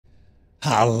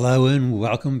Hello and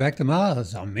welcome back to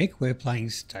Mars. I'm Mick. We're playing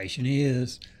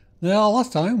Stationeers. Now,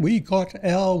 last time we got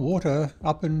our water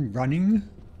up and running.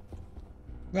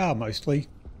 Well, mostly.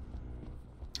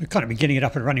 We've kind of been getting it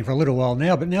up and running for a little while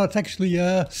now, but now it's actually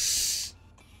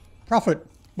profit.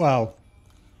 Well,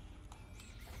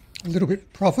 a little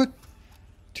bit profit.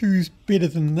 Two's better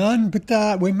than none,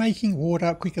 but we're making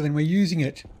water quicker than we're using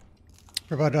it,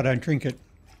 provided I don't drink it.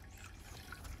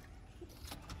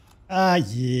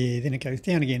 Yeah, then it goes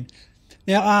down again.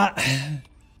 Now,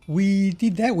 we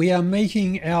did that. We are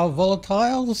making our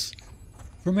volatiles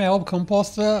from our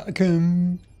composter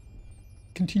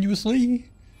continuously.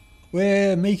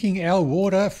 We're making our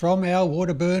water from our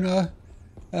water burner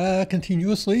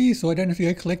continuously, so I don't have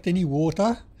to go collect any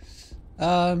water.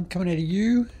 Coming out of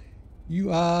you.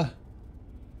 You are...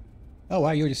 Oh,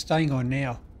 wow, you're just staying on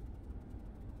now.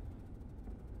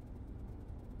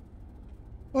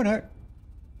 Oh, no.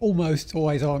 Almost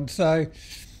always on, so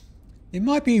there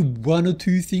might be one or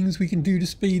two things we can do to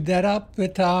speed that up,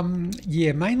 but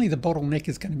yeah, mainly the bottleneck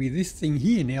is going to be this thing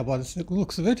here now by the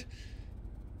looks of it.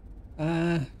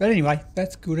 But anyway,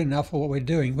 that's good enough for what we're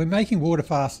doing. We're making water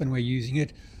faster than we're using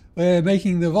it. We're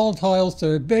making the volatiles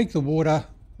to beg the water.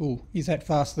 Oh, is that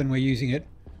faster than we're using it?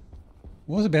 It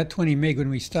was about 20 meg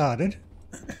when we started.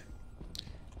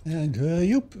 And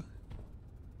yep.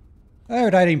 Oh,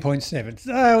 at 18.7,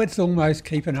 so it's almost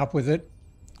keeping up with it.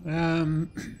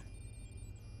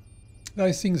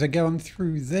 Those things are going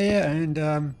through there,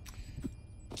 and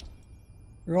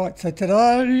right, so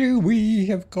today we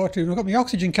have got my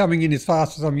oxygen coming in as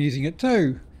fast as I'm using it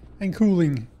too, and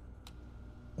cooling.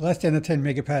 Well, that's down to 10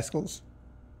 megapascals.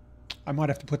 I might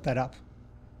have to put that up.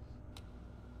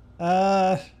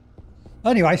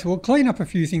 Anyway, so we'll clean up a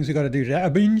few things we've got to do today.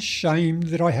 I've been shamed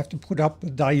that I have to put up the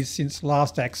days since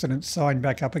last accident sign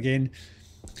back up again.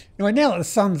 Anyway, now that the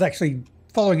sun's actually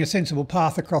following a sensible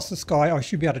path across the sky, I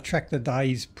should be able to track the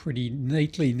days pretty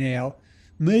neatly now.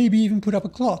 Maybe even put up a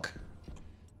clock.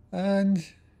 And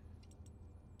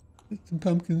some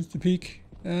pumpkins to pick.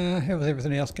 How's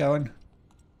everything else going?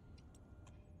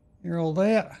 You're all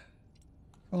there.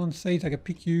 Come on, seat, I can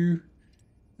pick you.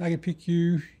 I can pick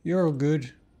you. You're all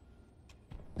good.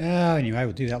 Anyway,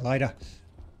 we'll do that later.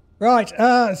 Right,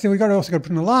 so we've also got to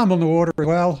put an alarm on the water as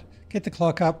well. Get the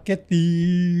clock up, get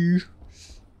the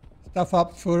stuff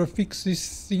up for fix this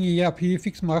thingy up here,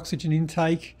 fix my oxygen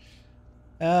intake.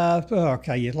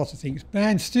 Okay, yeah, lots of things.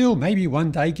 And still, maybe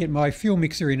one day get my fuel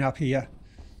mixer in up here.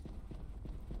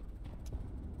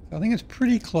 So I think it's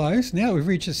pretty close. Now we've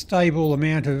reached a stable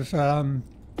amount of, a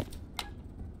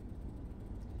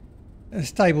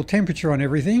stable temperature on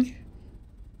everything.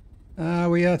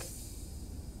 We are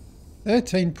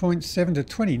 13.7 to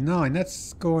 29.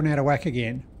 That's gone out of whack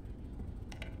again.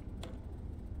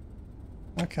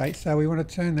 Okay, so we want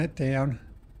to turn that down.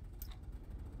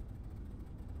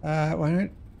 Why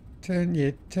don't turn?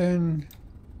 Yeah, turn.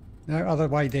 No, other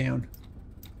way down.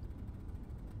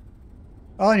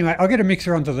 Oh, anyway, I'll get a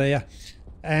mixer onto there,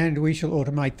 and we shall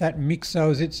automate that mix so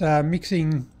as it's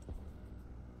mixing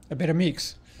a better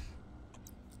mix.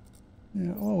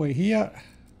 Now, while we're here.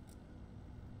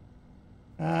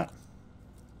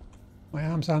 My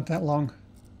arms aren't that long.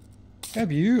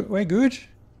 Have you? We're good.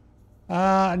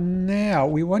 Now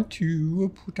we want to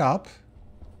put up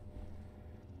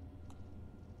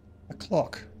a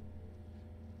clock.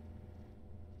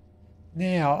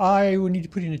 Now I will need to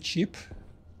put in a chip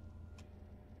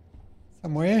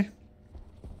somewhere.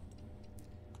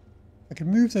 I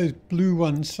can move those blue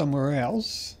ones somewhere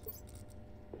else.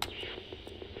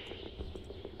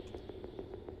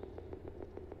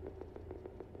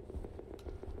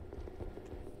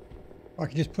 I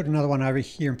can just put another one over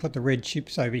here and put the red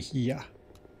chips over here.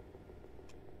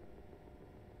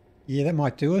 Yeah, that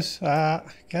might do us.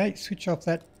 Okay, switch off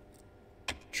that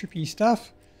trippy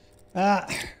stuff.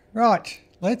 Right,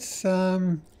 let's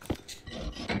you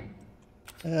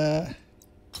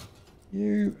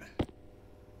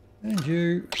and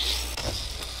you.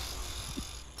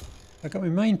 I've got my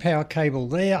main power cable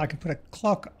there. I can put a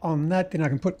clock on that, then I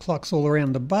can put clocks all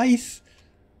around the base.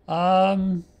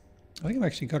 I think I've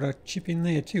actually got a chip in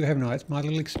there too, haven't I? It's my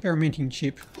little experimenting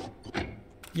chip.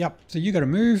 Yep, so you got to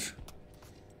move.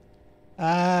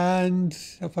 And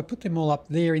if I put them all up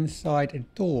there inside a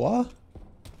door,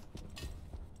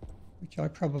 which I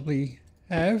probably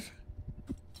have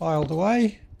filed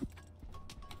away.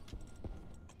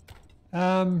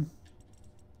 Or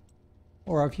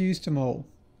I've used them all.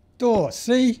 Door,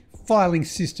 see? Filing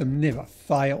system never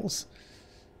fails.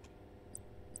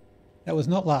 That was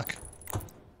not luck.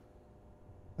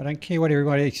 I don't care what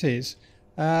everybody says.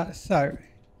 So,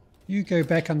 you go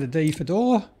back under D for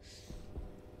door.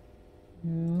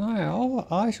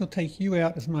 I shall take you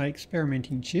out as my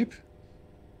experimenting chip.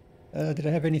 Did I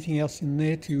have anything else in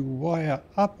there to wire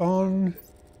up on?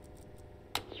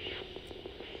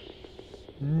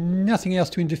 Nothing else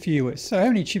to interfere with. So how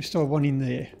many chips do I want in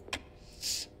there?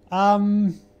 I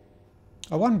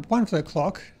want one for the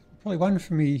clock, probably one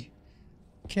for me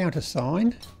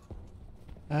countersign.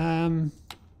 And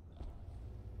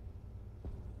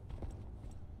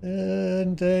I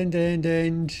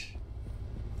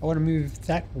want to move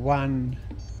that one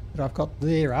that I've got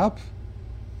there up.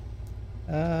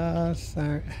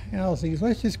 So housings,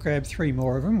 let's just grab 3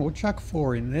 more of them. We'll chuck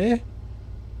 4 in there.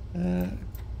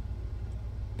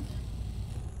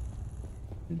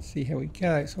 Let's see how we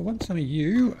go. So I want some of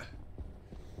you.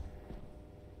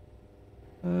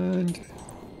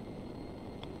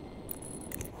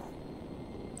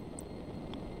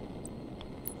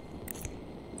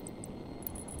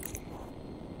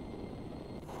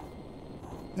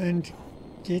 And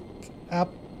get up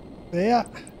there.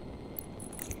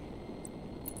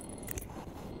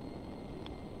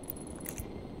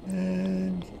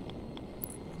 And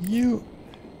you.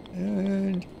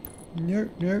 And no,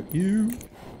 you.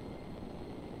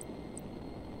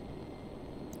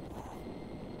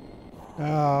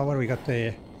 Oh, what do we got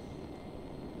there?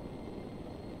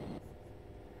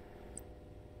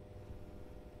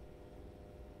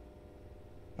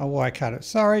 Oh, wire cutter.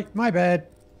 Sorry, my bad.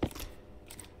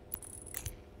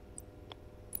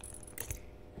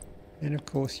 And of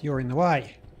course, you're in the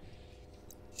way.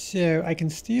 So I can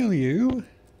steal you.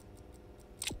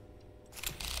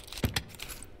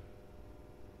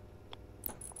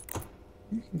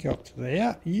 You can go up to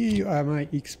there. You are my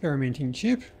experimenting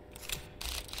chip.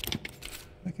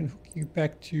 I can hook you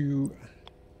back to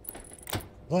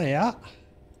there.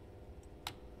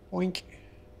 Boink.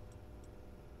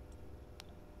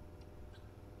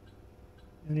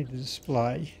 I need a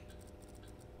display,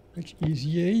 which is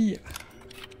ye.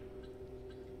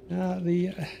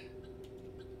 The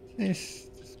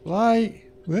test display.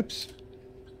 Whoops.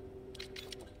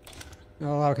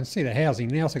 Oh, I can see the housing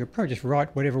now, so I could probably just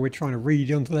write whatever we're trying to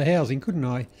read onto the housing, couldn't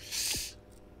I?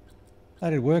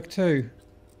 That'd work too.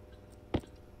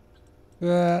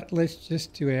 But let's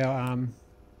just do our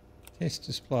test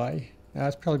display.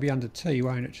 It's probably be under T,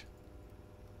 won't it?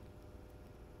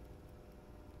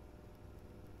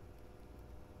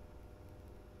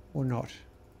 Or not.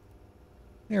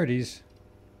 There it is.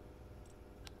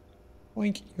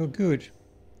 Boink, you're good.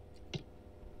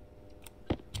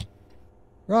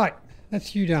 Right,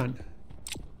 that's you done.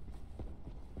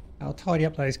 I'll tidy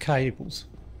up those cables.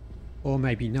 Or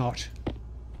maybe not.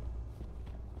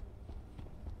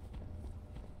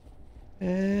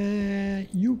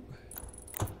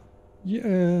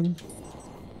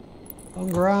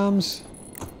 Longer arms.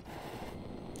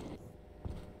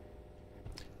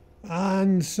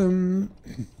 And some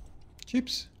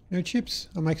chips. No chips?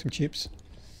 I'll make some chips.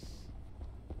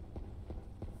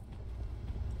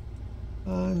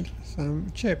 And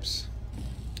some chips.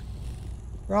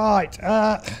 Right.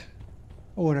 Oh,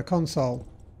 and a console.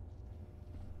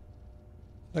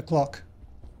 The clock.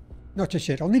 Not just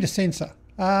yet. I'll need a sensor.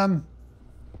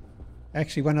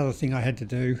 Actually, one other thing I had to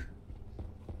do.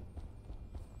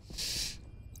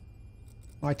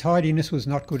 My tidiness was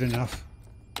not good enough.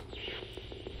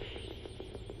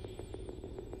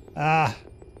 I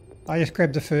just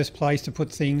grabbed the first place to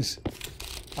put things.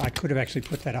 I could have actually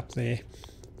put that up there.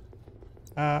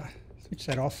 Switch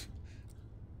that off.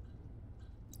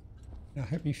 I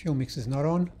hope my fuel mixer's not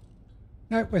on.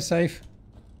 No, we're safe.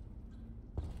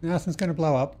 Nothing's going to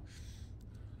blow up.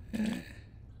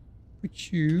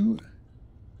 Put you...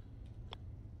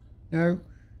 No.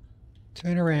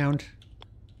 Turn around.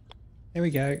 There we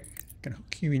go. Going to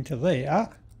hook you into there.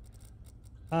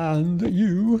 And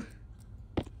you...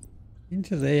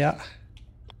 into there.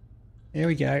 There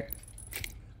we go.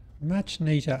 Much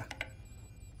neater.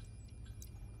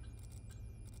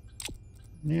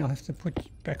 Now I have to put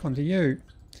back onto you.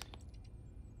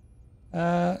 Do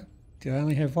I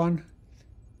only have one?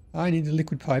 I need the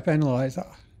liquid pipe analyzer.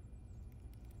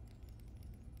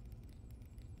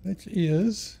 That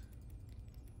is...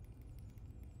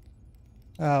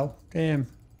 Oh, damn.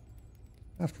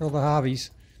 After all the Harveys.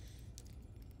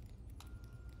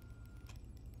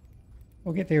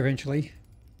 We'll get there eventually.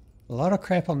 A lot of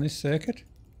crap on this circuit.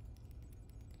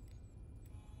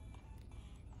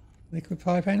 Liquid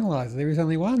pipe analyzer. There is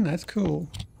only one. That's cool.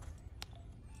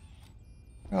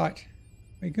 Right.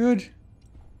 We're good.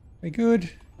 We're good.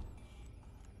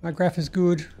 My graph is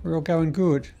good. We're all going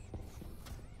good.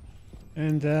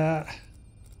 And,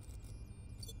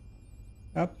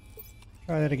 up.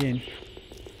 Try that again.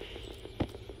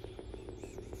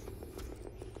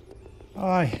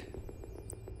 Aye.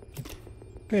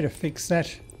 better fix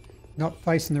that. Not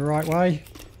facing the right way.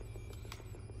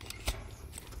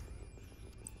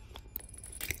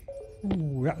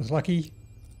 Ooh, that was lucky.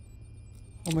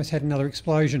 Almost had another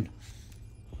explosion.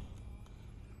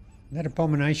 That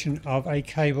abomination of a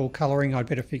cable colouring I'd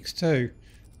better fix too.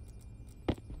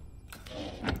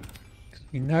 Because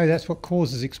we know that's what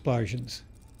causes explosions.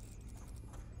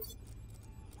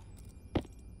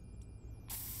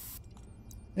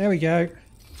 There we go.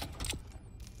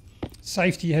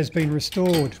 Safety has been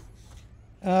restored.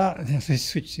 Let's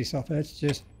switch this off. That's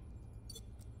just a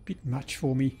bit much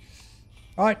for me.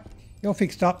 Right, you're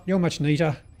fixed up. You're much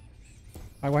neater.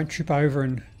 I won't trip over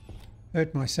and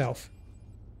hurt myself.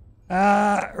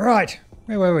 Right,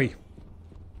 where were we?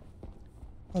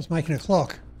 I was making a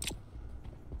clock.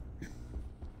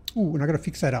 Ooh, and I've got to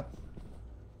fix that up.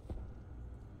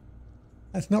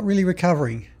 That's not really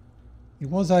recovering. It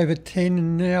was over 10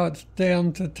 and now it's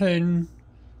down to 10.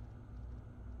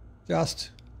 Just.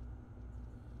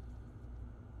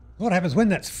 What happens when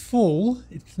that's full,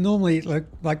 it's normally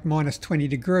like minus 20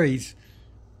 degrees.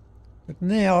 But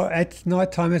now at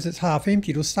night time, as it's half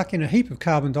empty, it'll suck in a heap of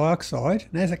carbon dioxide.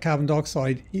 And as that carbon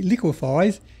dioxide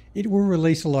liquefies, it will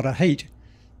release a lot of heat.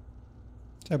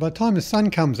 So by the time the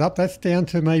sun comes up, that's down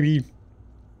to maybe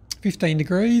 15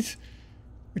 degrees,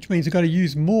 which means we've got to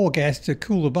use more gas to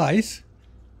cool the base,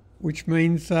 which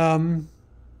means we're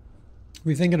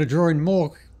then going to draw in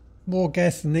more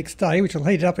gas the next day, which will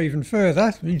heat it up even further.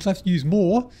 It means we'll have to use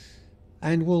more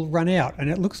and we'll run out. And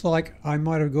it looks like I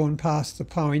might have gone past the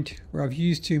point where I've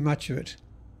used too much of it.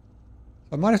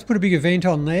 I might have to put a bigger vent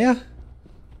on there,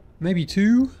 maybe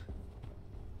 2,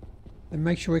 and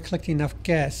make sure we're collecting enough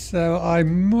gas. So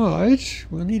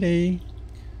we'll need a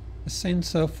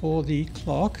sensor for the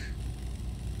clock.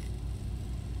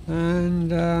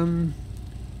 And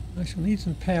I shall need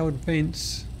some powered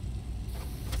vents.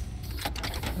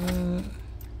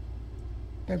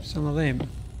 Grab some of them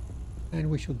and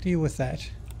we shall deal with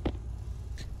that.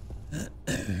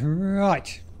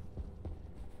 Right.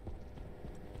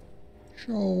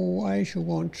 So I shall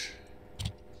want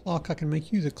clock. I can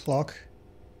make you the clock.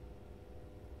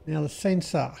 Now the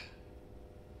sensor.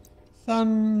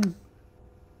 Sun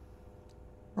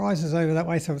rises over that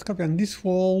way, so it's got to be on this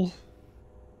wall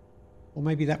or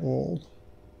maybe that wall.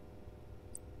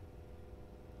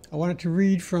 I want it to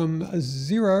read from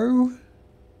 0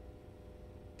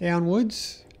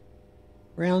 downwards,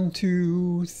 round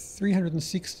to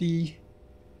 360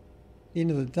 at the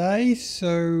end of the day.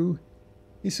 So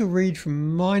this will read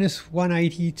from minus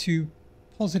 180 to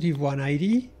positive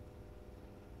 180.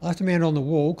 I'll have to mount it on the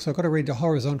wall because I've got to read the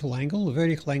horizontal angle. The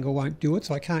vertical angle won't do it,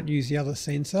 so I can't use the other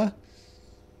sensor.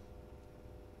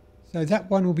 So that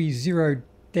one will be 0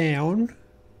 down.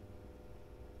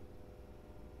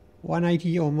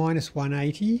 180 or minus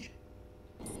 180.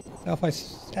 So if I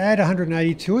add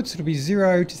 180 to it, so it'll be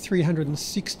 0 to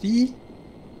 360.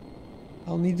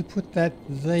 I'll need to put that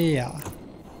there.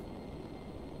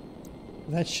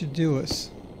 That should do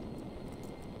us.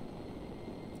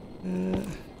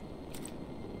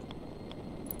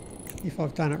 If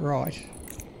I've done it right.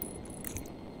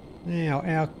 Now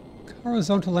our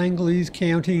horizontal angle is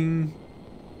counting.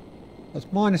 It's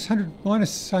minus 100,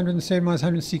 minus 107, minus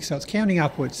 106, so it's counting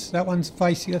upwards. That one's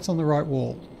facing, that's on the right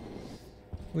wall.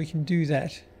 We can do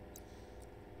that.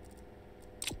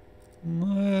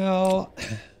 Well,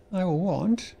 I will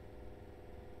want...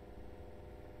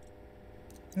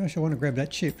 Gosh, I want to grab that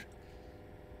chip.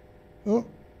 Oh.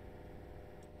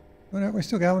 Oh no, we're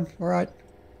still going. All right.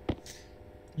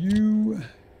 You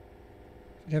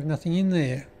should have nothing in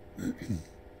there.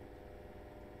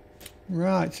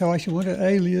 Right, so I should want to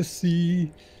alias the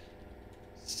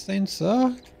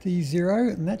sensor to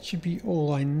D0, and that should be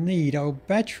all I need. I'll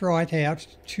batch right out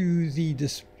to the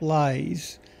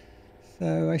displays.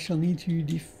 So I shall need to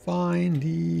define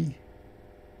the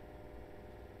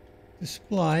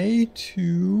display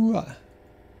to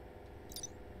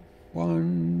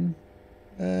one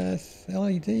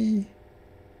LED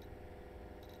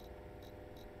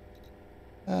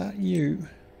U.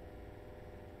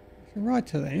 So write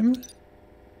to them.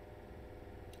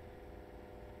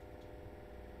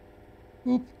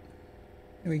 Oop.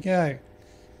 There we go.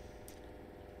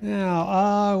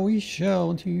 Now, we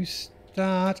shall, to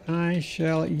start, I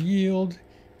shall yield.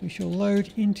 We shall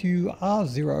load into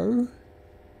R0.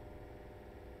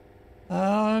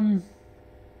 I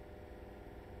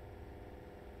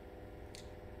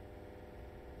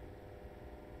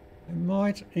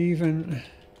might even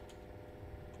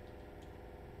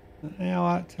an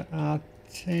hour to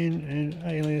R10 and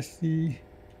alias the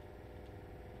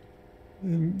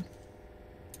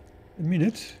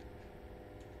minute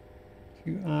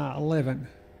to R11.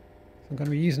 I'm going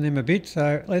to be using them a bit,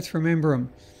 so let's remember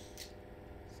them.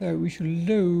 So we should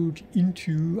load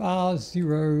into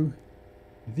R0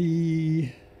 the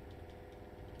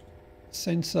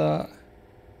sensor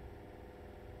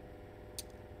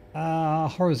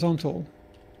horizontal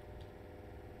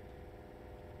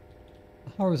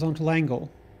angle.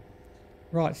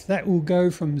 Right, so that will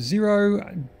go from 0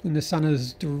 when the sun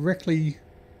is directly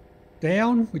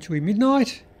down, which will be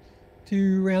midnight,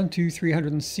 to around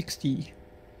 360.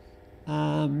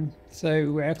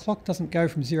 So our clock doesn't go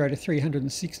from 0 to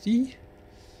 360.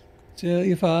 So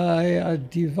if I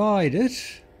divide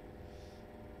it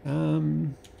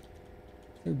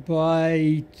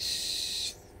by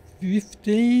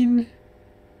 15,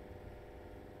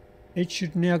 it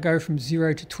should now go from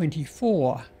 0 to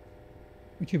 24,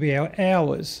 which will be our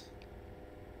hours.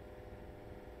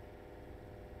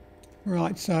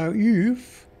 Right, so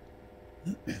if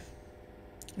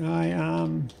I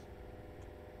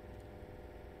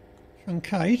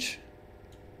truncate,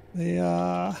 the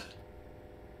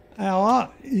hour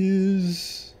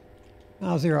is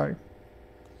R0.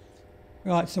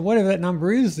 Right, so whatever that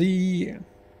number is, the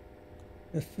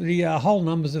whole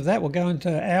numbers of that will go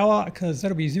into hour, because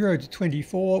that'll be 0 to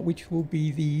 24, which will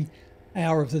be the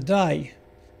hour of the day.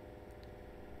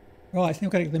 Right, so now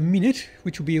we've got to get the minute,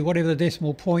 which will be whatever the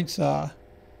decimal points are.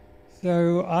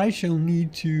 So I shall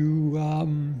need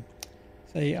to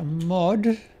say a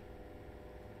mod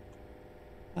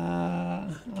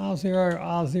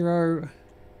R0,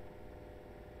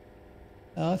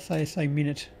 let's say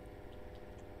minute.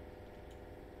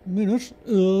 Minute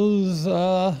is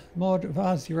mod of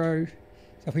R0. So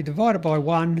if we divide it by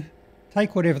 1,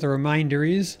 take whatever the remainder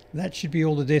is, that should be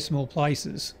all the decimal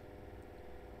places.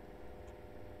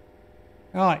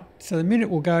 Alright, so the minute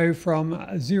will go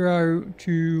from 0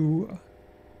 to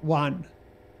 1.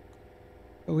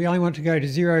 But we only want to go to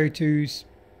 0 to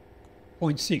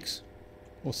 0.6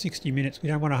 or 60 minutes. We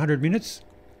don't want 100 minutes.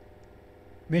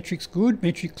 Metric's good.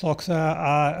 Metric clocks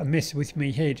are a mess with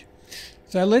me head.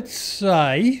 So let's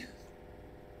say,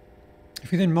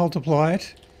 if we then multiply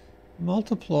it,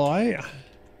 multiply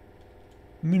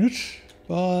minute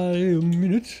by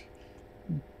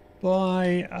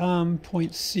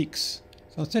 0.6.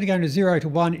 So instead of going to 0 to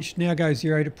 1, it should now go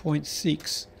 0 to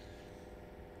 0.6.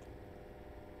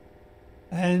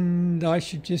 And I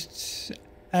should just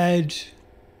add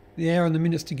the hour and the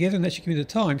minutes together, and that should give me the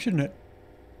time, shouldn't it?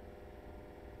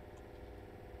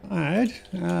 Add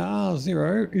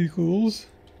R0 equals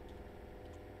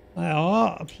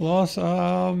hour plus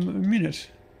minute.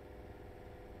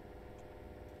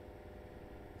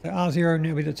 So R0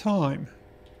 now be the time.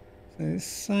 So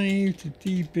save to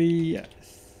DB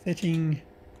setting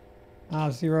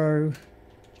R0,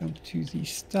 jump to the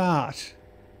start.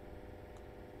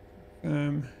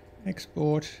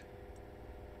 Export.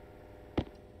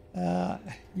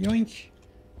 Yoink.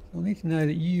 I'll need to know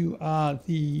that you are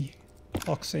the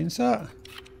clock sensor.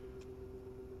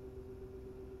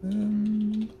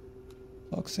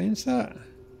 Clock sensor.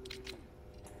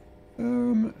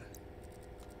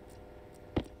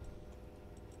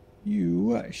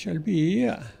 You shall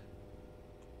be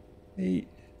the,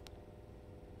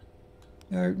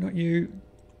 no, not you,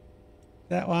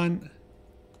 that one,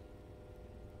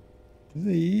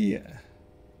 the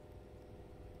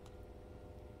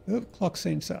clock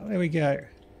sensor. There we go.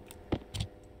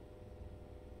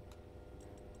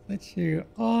 Let's do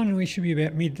on, we should be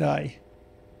about midday.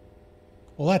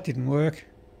 Well, that didn't work.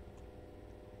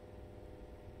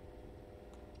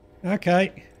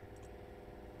 Okay.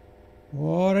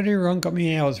 What did I do wrong? Got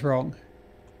my hours wrong.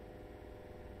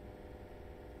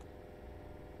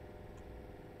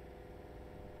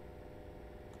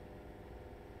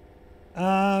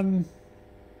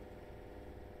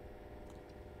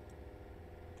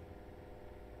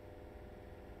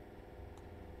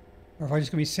 Or if I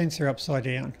just got my sensor upside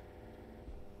down.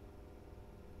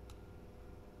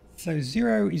 So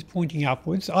 0 is pointing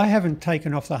upwards. I haven't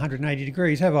taken off the 180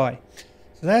 degrees, have I?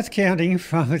 So that's counting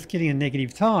from it's getting a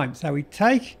negative time. So we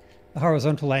take the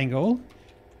horizontal angle.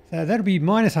 So that'll be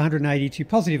minus 180 to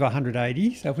positive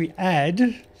 180. So if we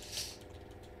add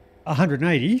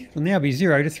 180, it'll now be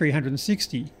 0 to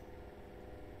 360.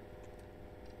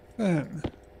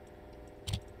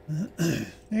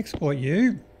 Export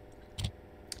you.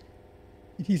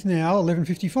 It is now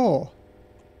 11:54.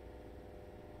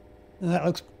 And that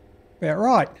looks about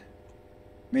right.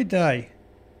 Midday.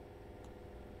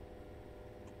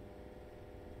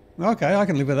 Okay, I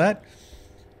can live with that.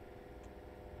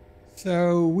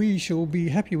 So we shall be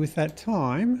happy with that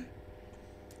time.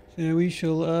 So we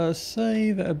shall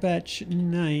save a batch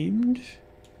named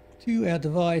to our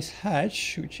device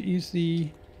hatch, which is the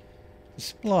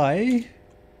display,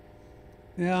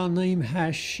 our name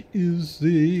hash is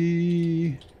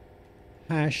the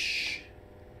hash,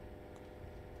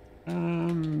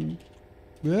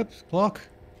 whoops, clock.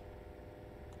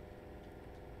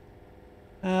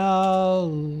 Our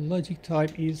logic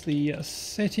type is the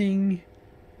setting,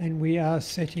 and we are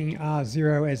setting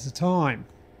R0 as the time.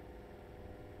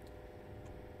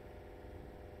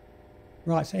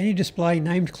 Right, so any display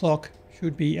named clock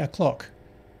should be a clock.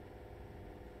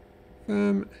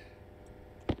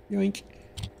 Yoink.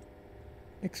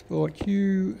 Export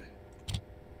you.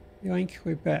 Yoink,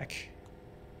 we're back.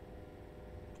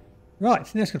 Right,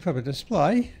 so now it's got a proper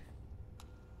display.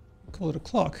 Call it a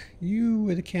clock. You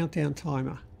with a countdown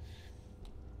timer.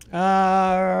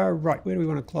 Right, where do we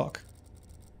want a clock?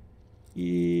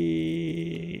 You.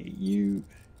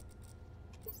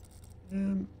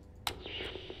 Got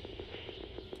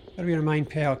to be on a main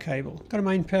power cable. Got a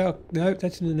main power? No,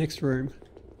 that's in the next room.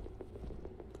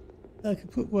 I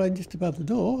could put one just above the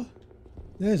door.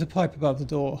 There's a pipe above the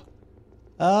door.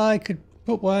 I could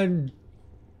put one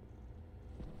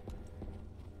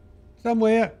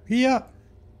somewhere here.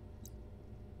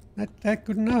 That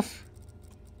good enough?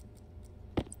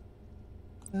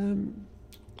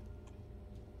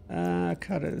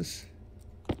 Cutters.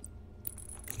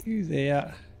 You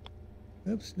there.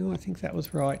 Oops, no, I think that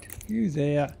was right. You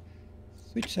there.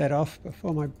 Switch that off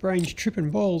before my brain's tripping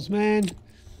balls, man.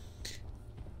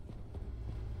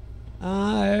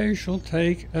 I shall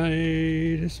take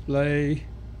a display.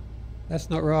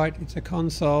 That's not right, it's a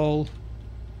console.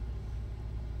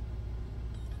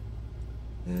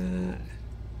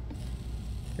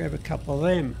 Grab a couple of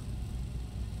them.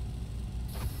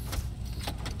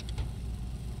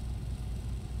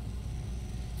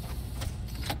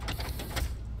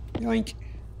 Yoink.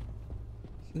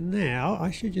 So now I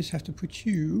should just have to put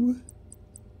you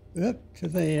up to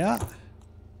there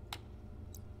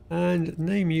and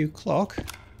name you clock.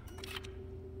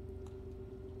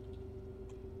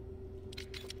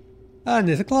 And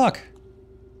there's a clock.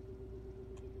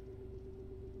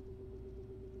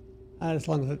 As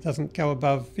long as it doesn't go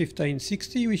above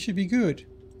 1560, we should be good.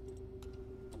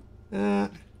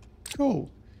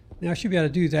 Cool. Now I should be able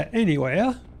to do that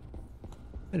anywhere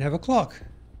and have a clock.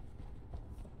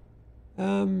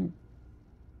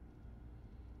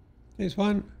 There's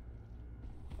one.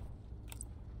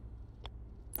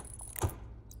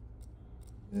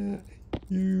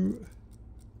 You.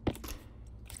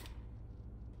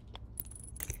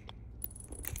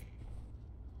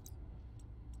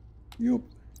 Yup.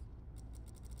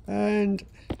 And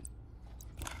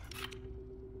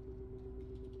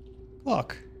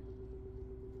clock.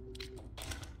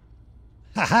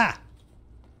 Haha!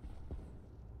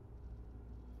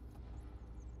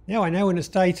 Now I know when it's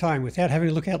daytime without having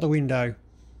to look out the window.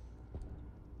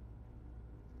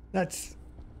 That's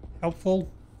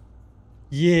helpful.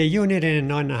 Yeah, you're net in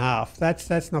a 9.5.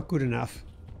 That's not good enough.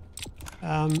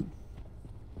 So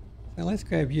let's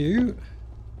grab you.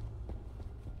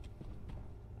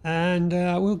 And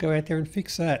we'll go out there and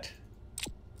fix that.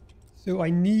 So I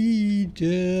need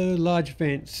large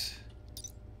vents.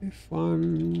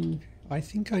 F1. I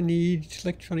think I need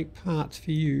electronic parts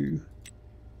for you.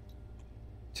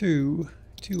 Two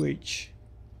each.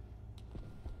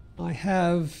 I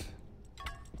have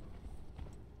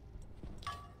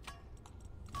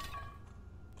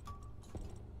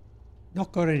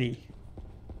not got any.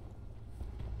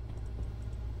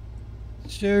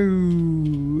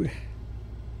 So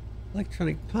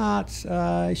electronic parts,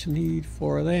 I shall need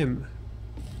 4 of them.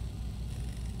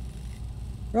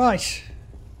 Right.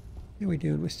 How are we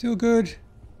doing? We're still good.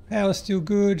 Power's still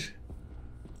good.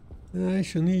 I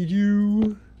shall need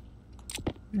you.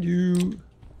 And you.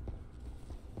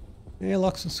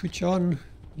 Airlocks will switch on.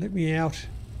 Let me out.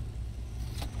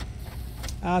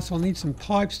 So I'll need some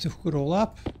pipes to hook it all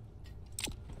up.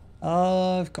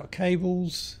 I've got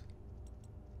cables.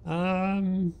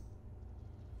 That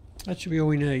should be all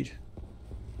we need.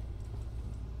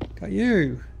 Got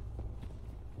you.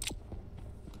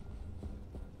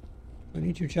 I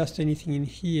need to adjust anything in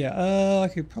here. I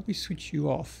could probably switch you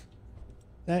off.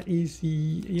 That is the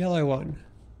yellow one.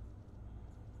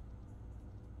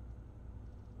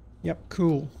 Yep,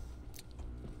 cool.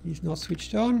 He's not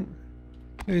switched on.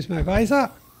 There's my visor.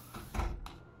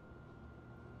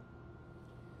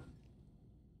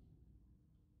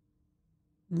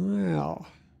 Wow.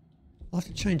 I'll have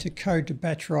to change the code to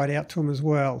batch right out to him as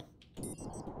well.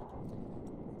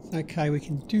 Okay, we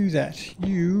can do that.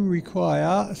 You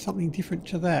require something different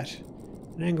to that.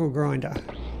 An angle grinder.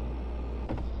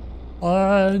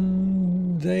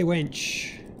 And a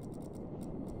winch.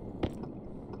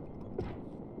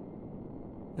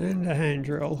 And a hand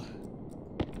drill.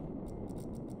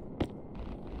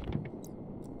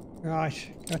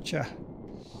 Right, gotcha.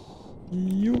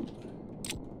 You.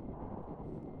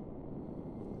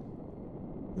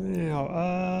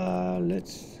 Now,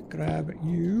 let's grab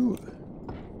you.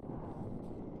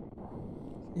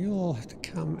 You'll have to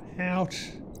come out.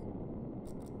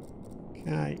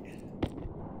 Okay.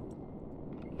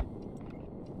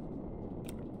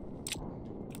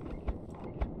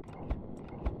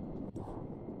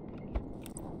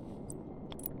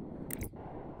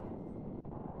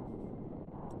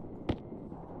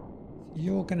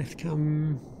 You're going to have to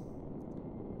come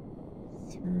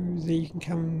through there. You can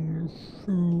come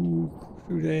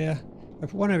through there. I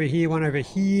put one over here, one over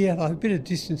here. I have a bit of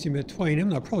distance in between them.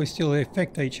 They'll probably still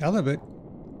affect each other, but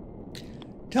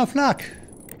tough luck.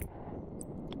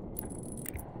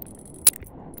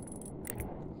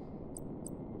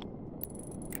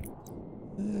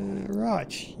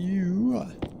 Right, you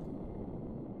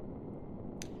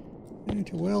need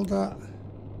to welder.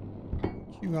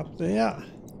 You up there.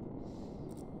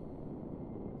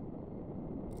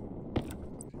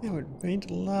 That would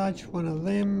vent a large one of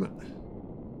them.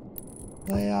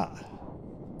 There.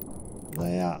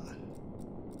 There.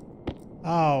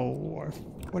 Oh,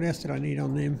 what else did I need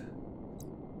on them?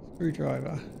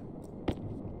 Screwdriver.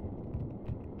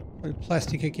 Oh,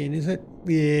 plastic again, is it?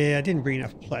 Yeah, I didn't bring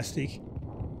enough plastic.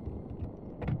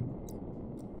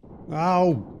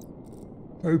 Oh,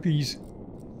 poopies.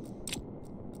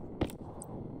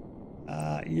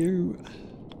 You.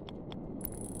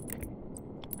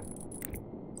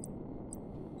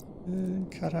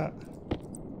 And cut up.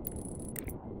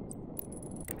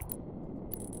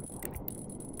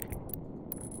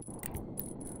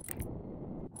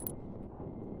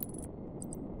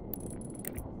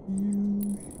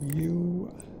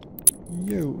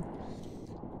 You.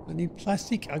 I need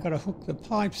plastic. I gotta hook the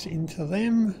pipes into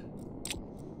them.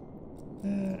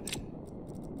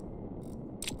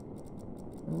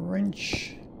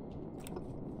 Wrench.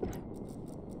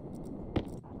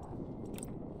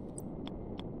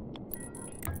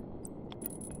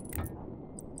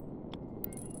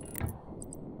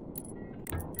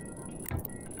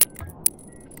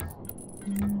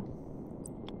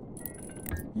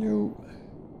 You.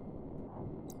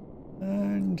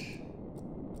 And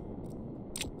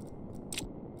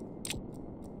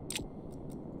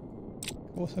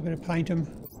of course I better paint them.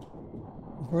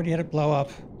 I've already had it blow up.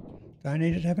 Don't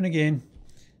need it to happen again.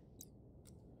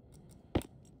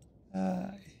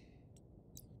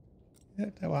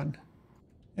 That one.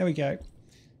 There we go.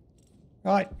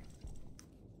 Right.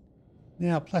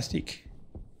 Now plastic.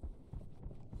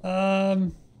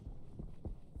 No,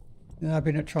 I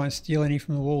better not try and steal any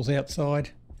from the walls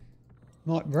outside.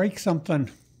 Might break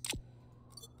something.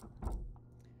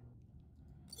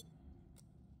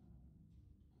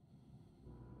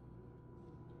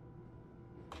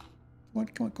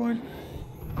 Come on.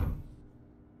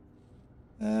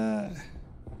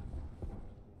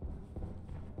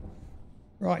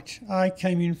 Right, I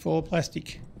came in for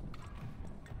plastic.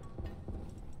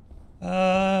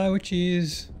 Which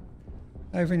is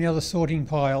over in the other sorting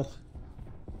pile.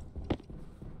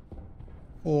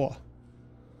 4.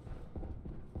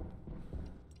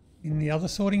 In the other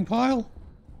sorting pile?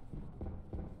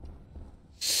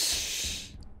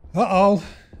 Uh-oh.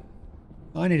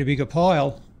 I need a bigger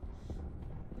pile.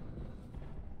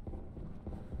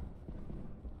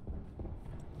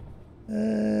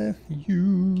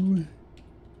 You.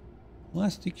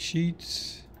 Plastic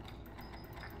sheets.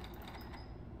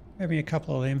 Grab me a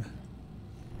couple of them.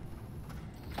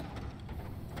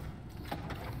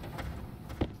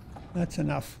 That's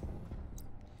enough.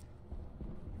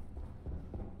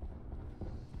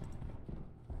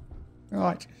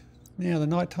 Right, now the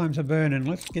night times are burning.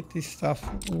 Let's get this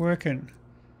stuff working.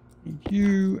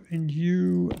 You and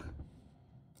you.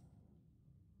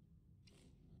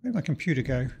 Where'd my computer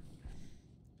go?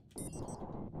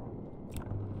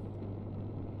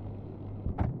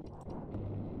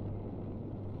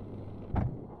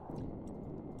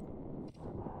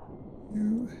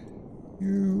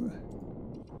 You.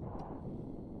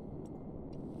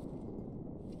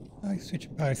 I switch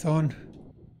them both on. If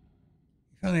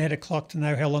only had a clock to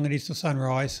know how long it is till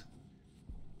sunrise.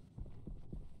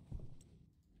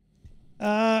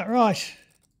 Right.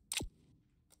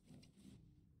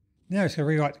 Now it's going to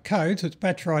rewrite the code, so it's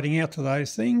batch writing out to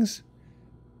those things.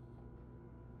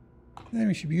 Then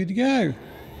we should be good to go.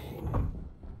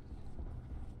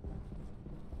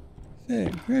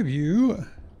 So, grab you.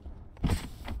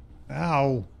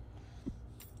 Ow.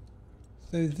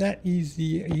 So that is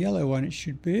the yellow one it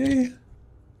should be.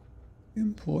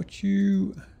 Import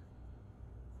you.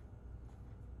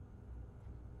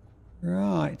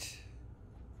 Right.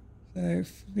 So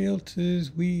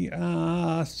filters, we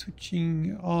are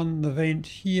switching on the vent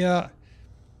here.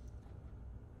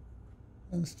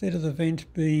 Instead of the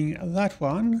vent being that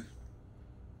one,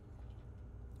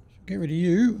 get rid of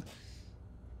you.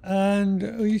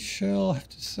 And we shall have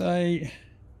to say,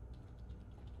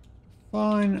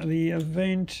 define the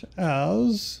event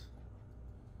as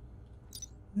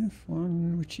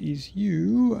F1, which is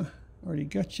you. Already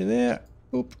got you there.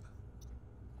 Oop.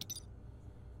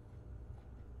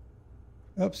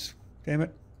 Oops, damn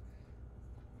it.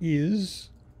 Is,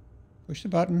 push the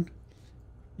button,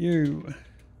 you.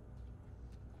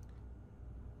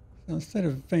 So instead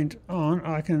of vent on,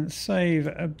 I can save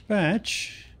a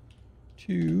batch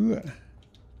to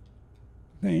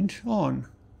vent on.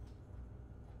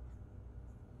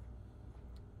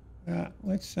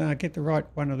 Let's get the right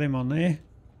one of them on there.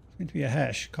 It's meant to be a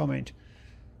hash comment.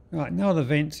 Right, no other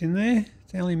vents in there.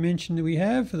 It's the only mention that we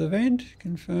have for the vent.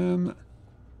 Confirm.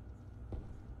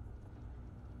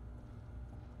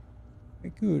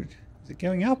 Very good. Is it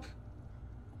going up?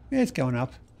 Yeah, it's going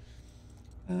up.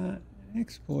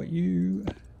 Export you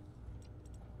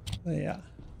there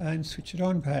and switch it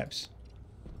on perhaps.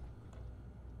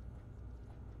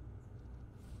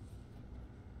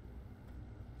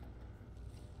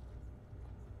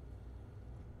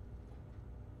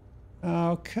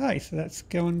 Okay, so that's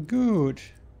going good.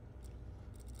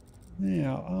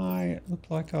 Now I look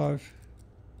like I've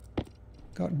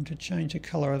gotten to change the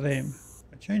colour of them.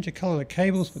 I changed the colour of the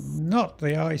cables but not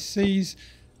the ICs,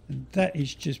 and that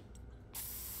is just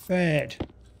bad.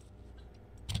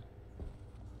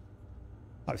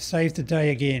 I've saved the day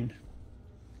again.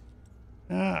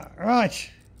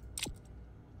 Right.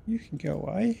 You can go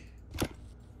away.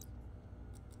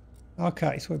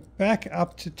 Okay, so we're back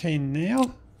up to 10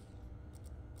 now.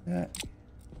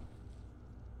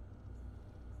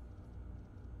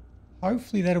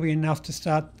 Hopefully that'll be enough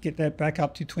to get that back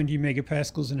up to 20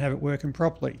 megapascals and have it working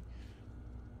properly.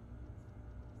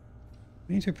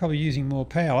 Means we're probably using more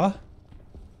power.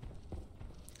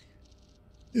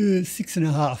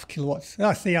 6.5 kilowatts.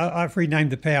 Oh, see, I've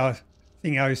renamed the power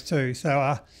thingos too.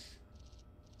 So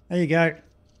there you go.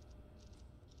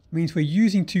 Means we're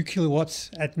using 2 kilowatts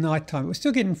at night time. We're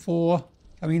still getting 4.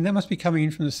 I mean, that must be coming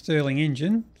in from the Stirling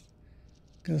engine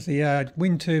because the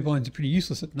wind turbines are pretty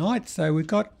useless at night. So we've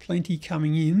got plenty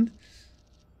coming in.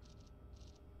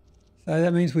 So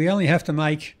that means we only have to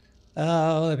make,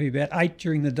 that'll be about 8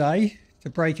 during the day to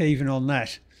break even on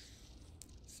that.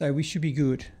 So we should be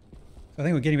good. I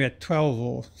think we're getting about 12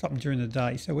 or something during the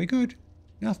day. So we're good.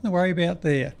 Nothing to worry about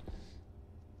there.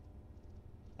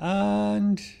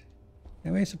 And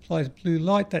our air supply is blue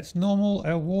light. That's normal.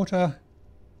 Our water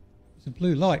is a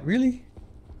blue light. Really?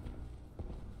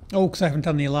 Oh, because I haven't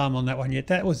done the alarm on that one yet.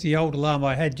 That was the old alarm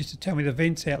I had just to tell me the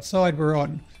vents outside were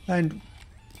on. And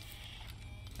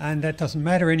that doesn't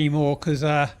matter anymore because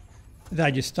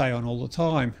they just stay on all the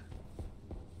time.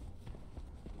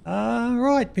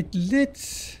 Right, but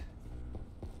let's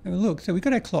have a look. So we've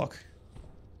got our clock.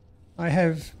 I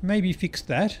have maybe fixed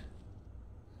that.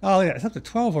 Oh, look at that. It's up to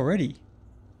 12 already.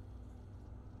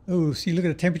 Oh, see, look at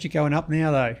the temperature going up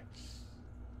now, though.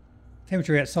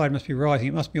 Temperature outside must be rising.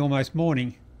 It must be almost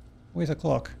morning. Where's the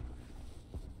clock?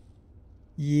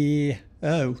 Yeah.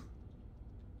 Oh. Did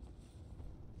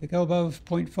it go above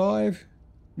 0.5?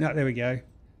 No, there we go.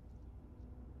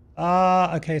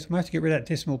 Okay, so I have to get rid of that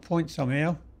decimal point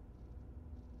somehow.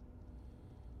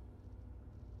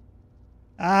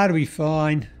 It'll be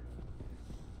fine.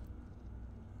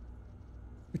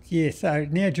 But yeah, so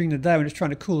now during the day when it's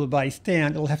trying to cool the base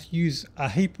down, it'll have to use a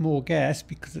heap more gas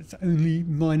because it's only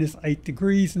minus 8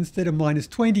 degrees instead of minus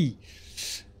 20.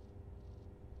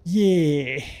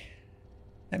 Yeah,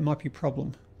 that might be a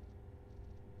problem.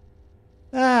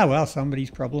 Well,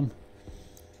 somebody's problem.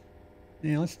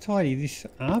 Now let's tidy this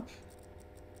up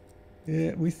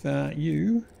with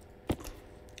you. I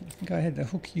think I had to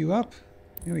hook you up.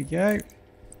 There we go.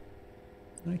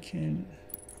 I can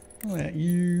pull out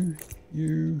you,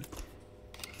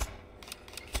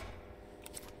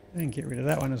 and get rid of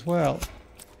that one as well.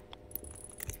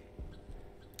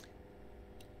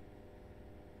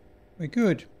 We're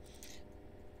good.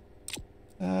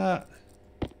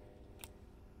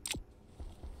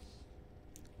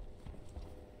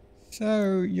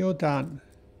 So you're done.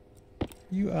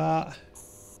 You are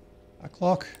a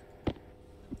clock.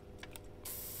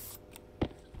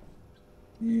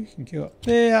 You can go up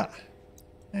there,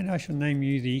 and I shall name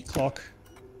you the clock.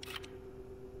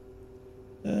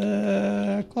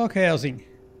 Clock housing.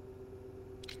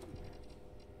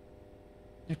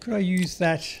 Now, could I use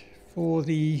that for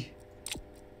the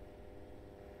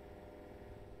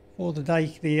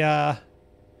day,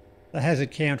 the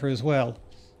hazard counter as well.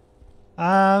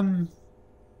 I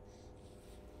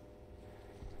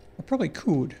probably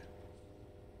could.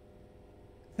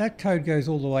 That code goes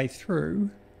all the way through.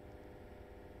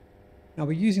 Now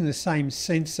we're using the same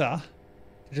sensor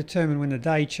to determine when the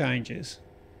day changes.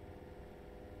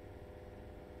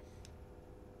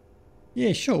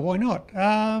 Yeah, sure, why not?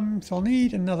 So I'll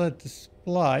need another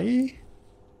display.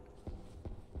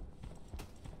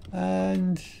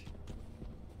 And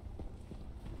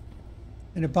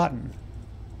a button.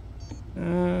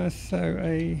 So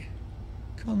a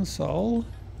console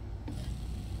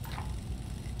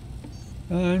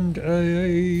and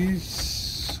a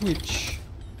switch.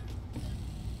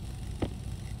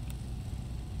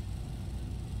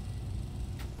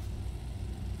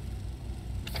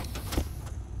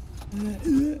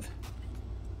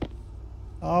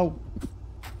 Oh,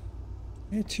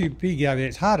 they're too big over there.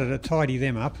 It's harder to tidy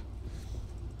them up.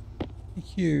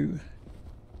 Thank you.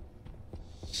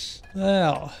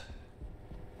 Now,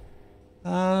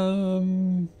 I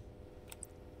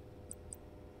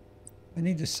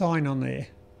need the sign on there.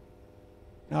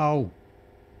 Oh,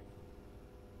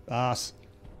 ass.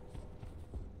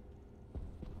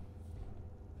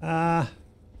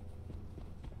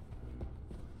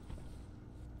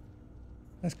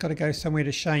 That's got to go somewhere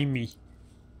to shame me.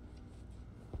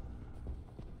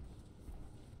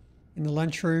 In the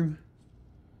lunchroom.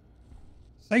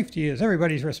 Safety is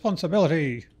everybody's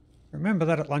responsibility. Remember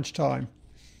that at lunchtime.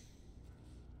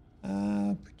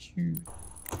 Put you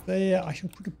there. I shall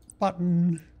put a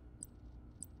button.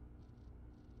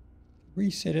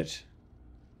 Reset it.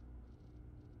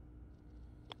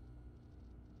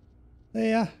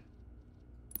 There.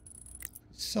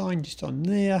 Sign just on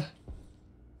there.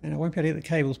 And I won't be able to get the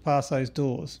cables past those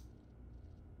doors.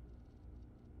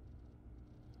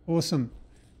 Awesome.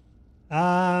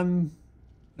 I've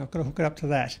got to hook it up to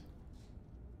that.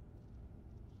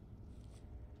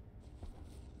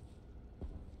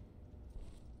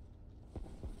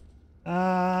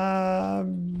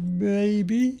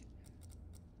 Maybe.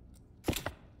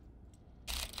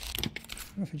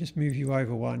 What if I just move you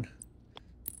over one?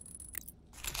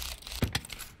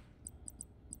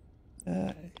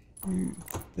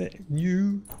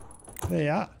 You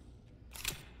there.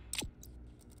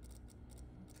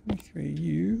 23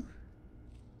 you.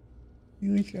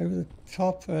 You look over the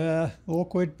top.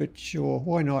 Awkward, but sure,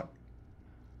 why not?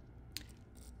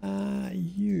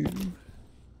 You.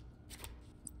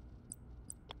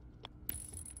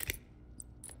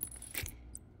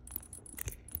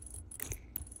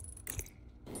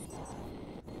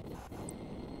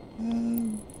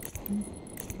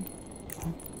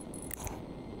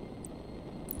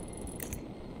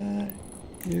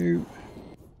 You.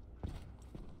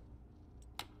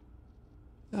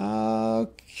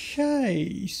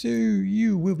 Okay, so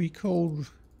you will be called.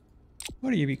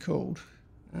 What do you be called?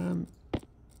 I'm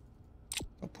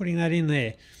putting that in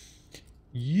there.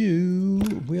 You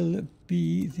will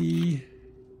be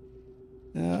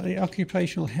the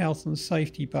occupational health and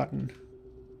safety button,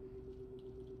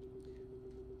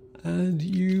 and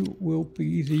you will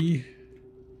be the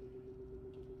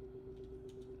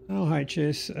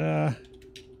OHS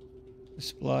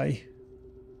display.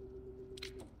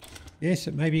 Yes,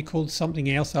 it may be called something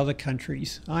else other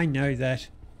countries. I know that.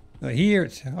 But here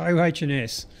it's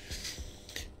OHS.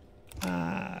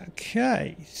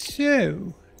 Okay,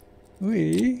 so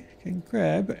we can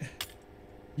grab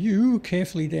you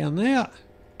carefully down there.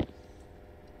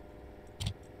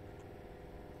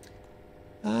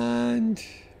 And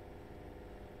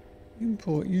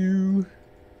import you.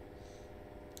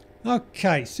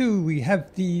 Okay, so we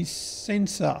have the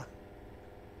sensor.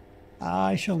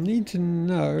 I shall need to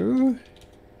know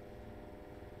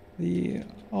the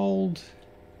old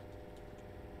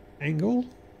angle.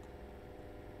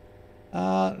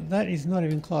 That is not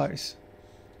even close.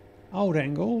 Old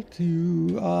angle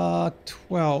to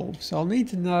 12. So I'll need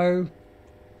to know.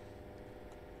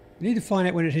 I need to find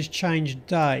out when it has changed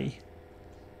day.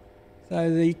 So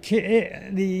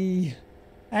the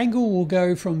angle will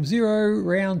go from 0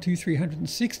 round to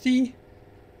 360.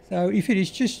 So if it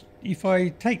is just, if I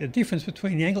take the difference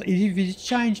between the angle, if it's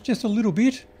changed just a little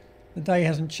bit, the day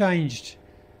hasn't changed.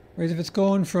 Whereas if it's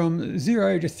gone from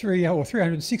 0 to 3 or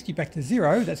 360 back to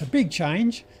 0, that's a big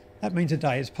change. That means a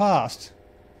day has passed.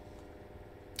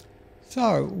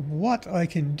 So what I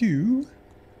can do,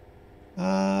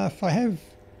 if I have,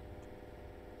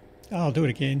 I'll do it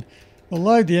again. We'll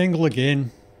load the angle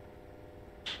again.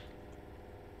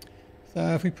 So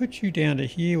if we put you down to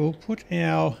here, we'll put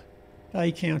our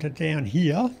day counter down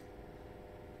here.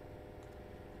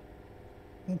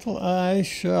 Until I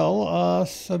shall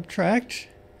subtract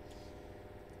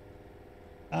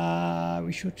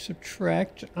We should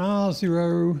subtract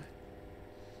R0,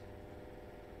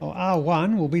 or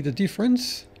R1 will be the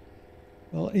difference,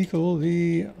 will equal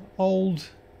the old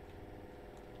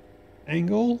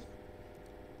angle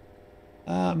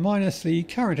minus the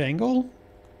current angle.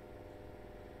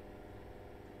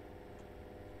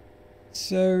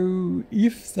 So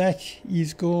if that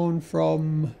is gone,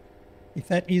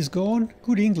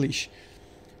 good English.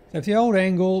 So if the old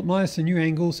angle minus the new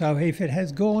angle, so if it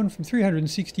has gone from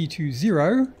 360 to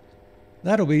 0,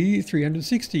 that'll be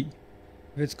 360.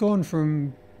 If it's gone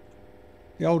from,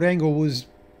 the old angle was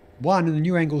 1 and the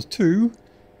new angle's 2,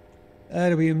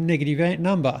 that'll be a negative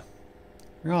number.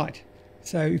 Right,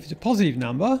 so if it's a positive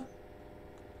number,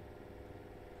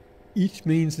 it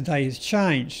means the day has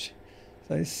changed.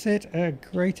 So set a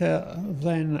greater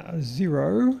than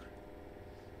 0,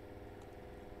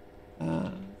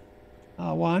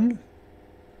 R1.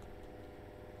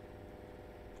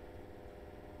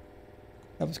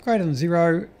 If it's greater than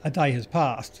 0, a day has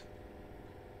passed.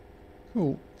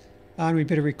 Cool. And we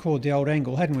better record the old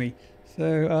angle, hadn't we?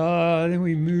 So then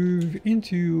we move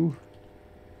into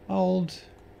old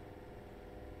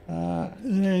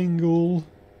angle.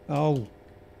 Oh,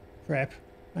 crap.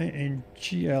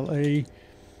 ANGLE.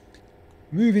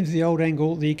 Move into the old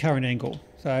angle, the current angle.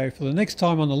 So for the next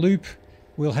time on the loop,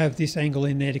 we'll have this angle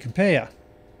in there to compare.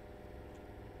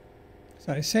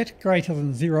 So set greater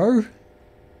than 0.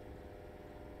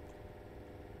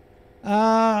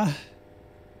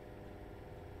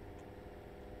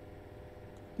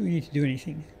 Do we need to do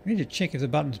anything? We need to check if the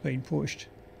button's been pushed.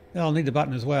 I'll need the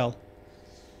button as well.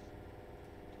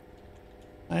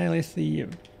 ALS the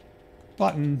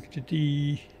button to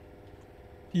D1.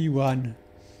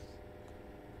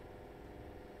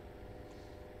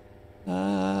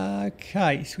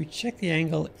 Okay, so we check the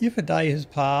angle. If a day has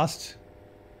passed,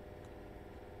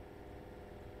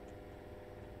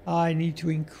 I need to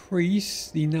increase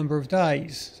the number of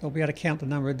days. So I'll be able to count the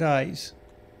number of days.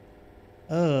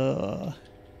 So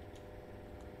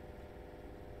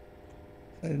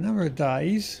the number of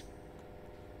days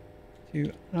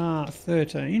to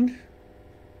R13.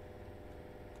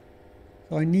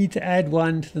 So I need to add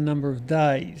 1 to the number of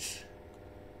days.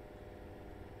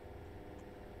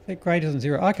 Set greater than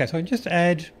 0. Okay, so I just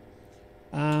add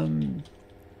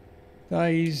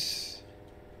days,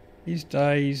 these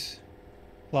days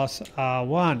plus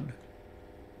R1.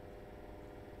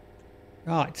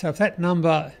 Right, so if that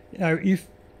number, if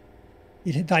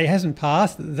a day hasn't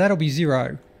passed, that'll be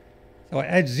 0. So I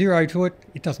add 0 to it,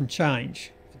 it doesn't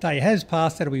change. If the day has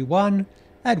passed, that'll be 1.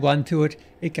 Add 1 to it,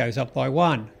 it goes up by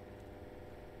 1.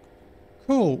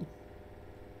 Cool.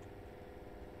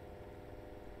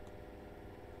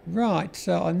 Right,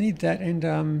 so I need that,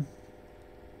 and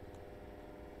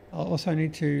I'll also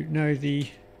need to know the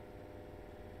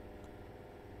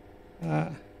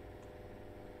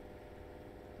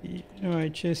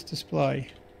OHS display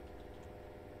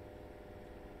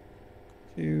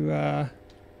to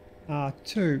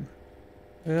R2,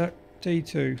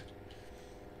 D2.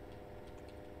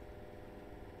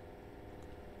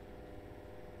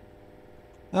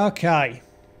 Okay.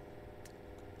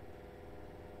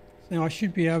 Now I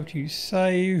should be able to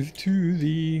save to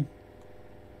the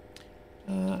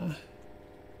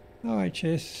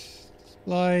OHS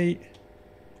display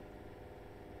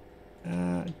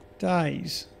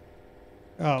days.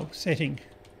 Oh, setting.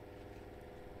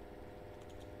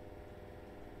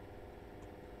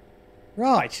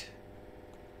 Right.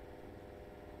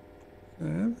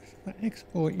 So if I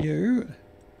export you,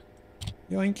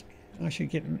 yoink, I should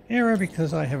get an error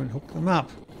because I haven't hooked them up.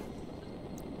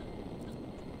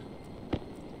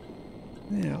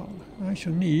 Now, I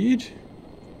shall need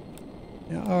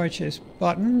our OHS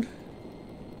button.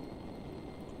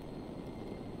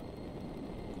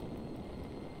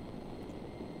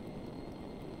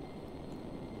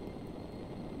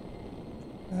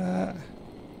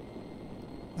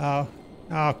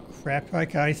 Oh crap,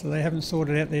 okay, so they haven't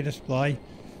sorted out their display.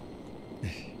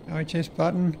 OHS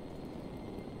button.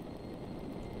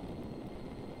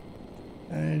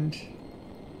 And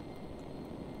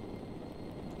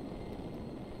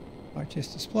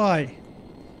OHS display.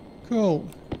 Cool.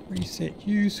 Reset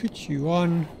you, switch you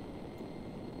on.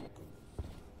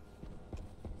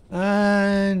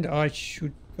 And I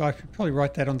should probably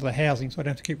write that onto the housing so I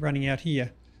don't have to keep running out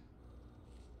here.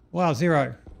 Wow,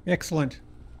 0. Excellent.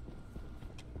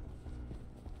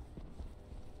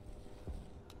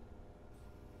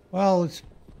 Well, it's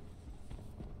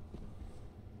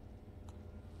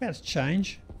about to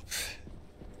change.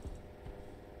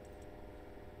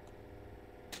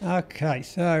 Okay,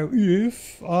 so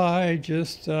if I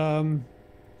just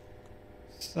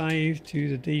save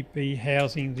to the DB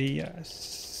housing the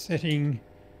setting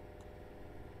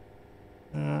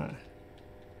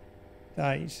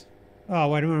days. Oh,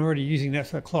 wait a minute, I'm already using that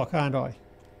for a clock, aren't I?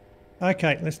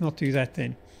 Okay, let's not do that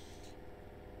then.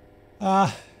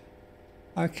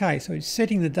 Okay, so it's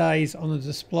setting the days on the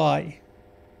display.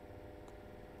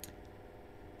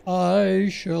 I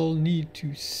shall need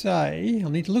to say, I'll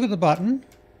need to look at the button.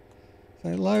 So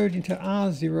load into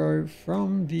R0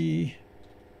 from the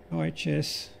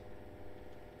OHS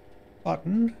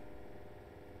button.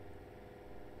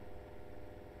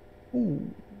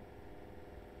 Ooh,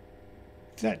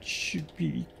 that should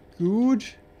be good.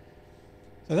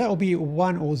 So that will be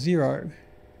 1 or 0.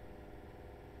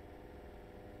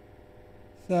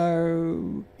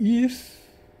 So if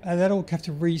that'll have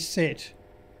to reset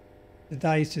the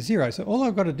days to 0. So all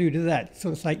I've got to do to that,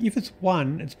 so it's like if it's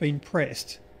 1, it's been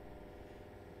pressed.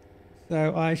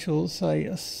 So I shall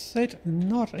say set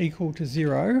not equal to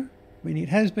 0, meaning it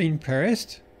has been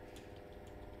pressed.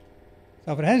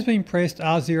 So if it has been pressed,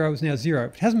 R0 is now 0.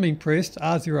 If it hasn't been pressed,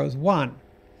 R0 is 1.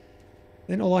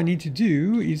 Then all I need to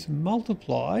do is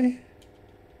multiply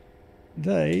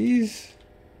these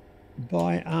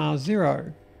by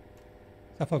R0.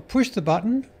 So if I push the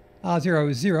button,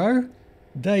 R0 is 0.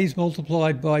 Days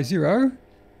multiplied by 0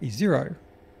 is 0.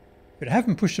 If I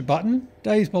haven't pushed the button,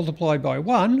 days multiplied by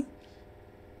 1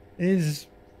 is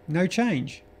no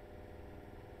change.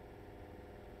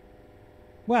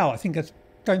 Wow, I think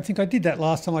don't think I did that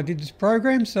last time I did this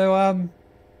program, so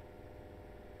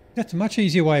that's a much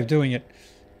easier way of doing it.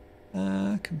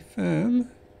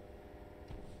 Confirm.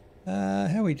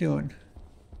 How are we doing?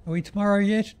 Are we tomorrow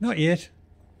yet? Not yet.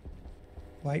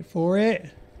 Wait for it.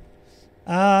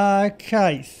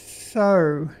 Okay,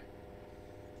 so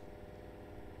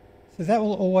that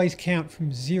will always count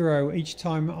from 0 each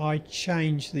time I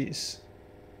change this.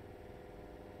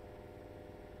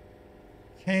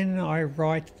 Can I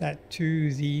write that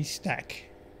to the stack?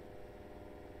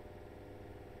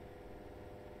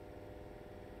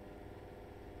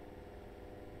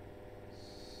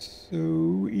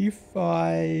 So if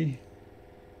I...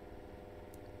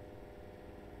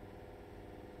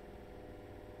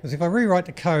 Because if I rewrite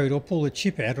the code or pull the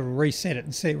chip out, it'll reset it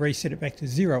and reset it back to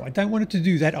 0. I don't want it to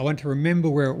do that. I want to remember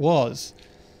where it was.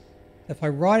 If I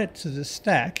write it to the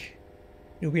stack,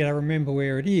 it'll be able to remember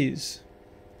where it is.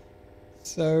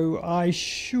 So I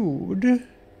should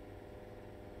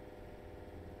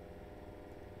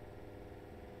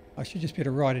just be able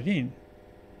to write it in.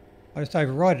 I just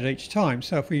overwrite it each time.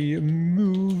 So if we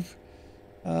move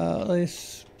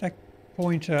this stack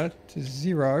pointer to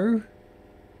 0,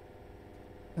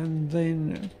 and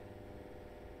then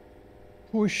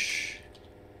push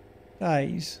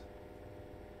days.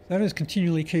 So just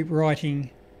continually keep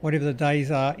writing whatever the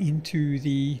days are into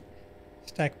the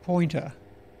stack pointer.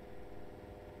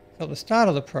 So at the start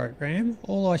of the program,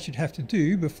 all I should have to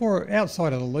do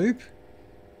outside of the loop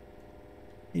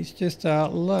is just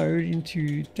load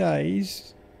into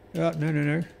days.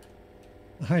 No.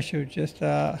 I should just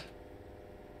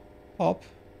pop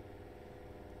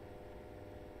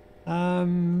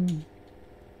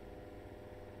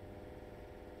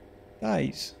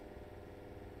days.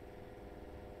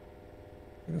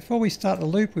 Before we start the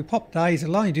loop, we pop days.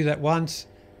 It'll only do that once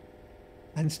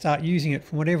and start using it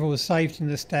from whatever was saved in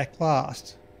the stack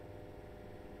last.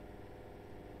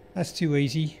 That's too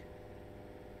easy.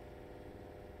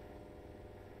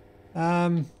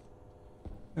 Okay.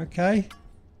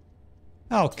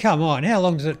 Oh, come on. How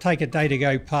long does it take a day to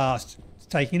go past? It's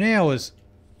taking hours.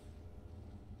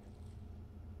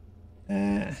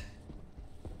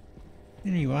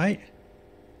 Anyway.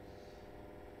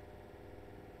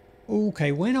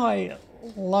 Okay, when I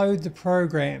load the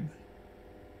program,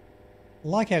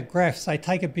 like our graphs, they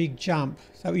take a big jump,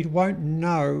 so it won't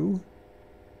know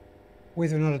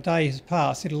whether or not a day has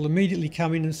passed. It'll immediately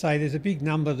come in and say there's a big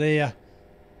number there.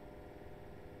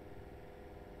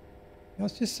 I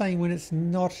was just saying when it's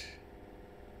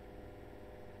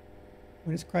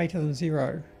greater than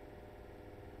 0.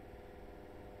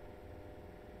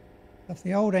 If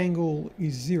the old angle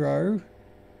is 0,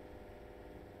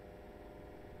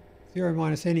 0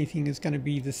 minus anything is going to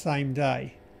be the same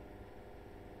day.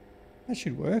 That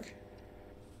should work.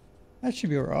 That should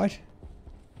be all right.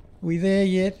 Are we there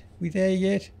yet? We there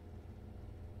yet?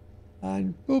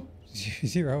 And boop,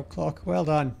 0 o'clock. Well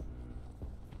done.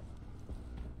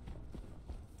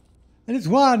 And it's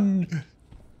 1.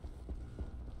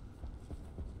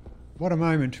 What a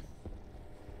moment.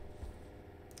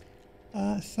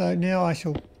 So now if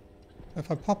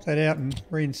I pop that out and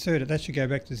reinsert it, that should go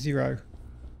back to 0,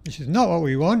 which is not what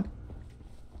we want.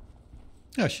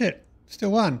 Oh shit, still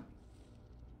 1.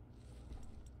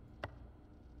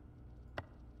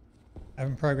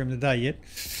 haven't programmed the day yet.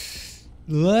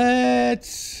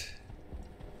 Let's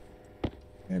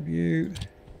grab you.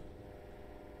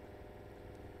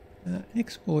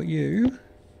 Export you.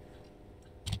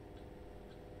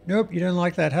 Nope, you don't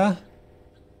like that, huh?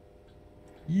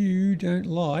 You don't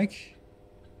like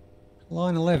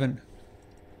line 11.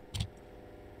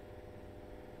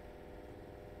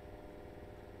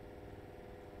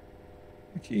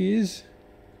 Which is...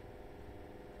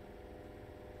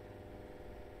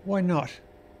 why not?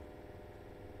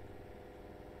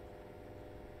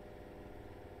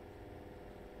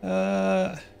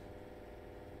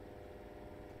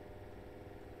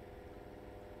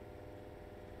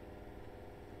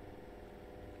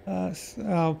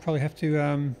 I'll probably have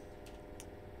to,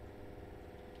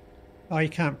 oh, you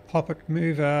can't pop it,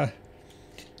 move,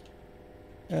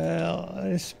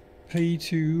 SP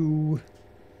to,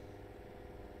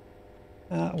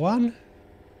 1,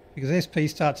 because SP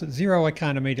starts at 0, I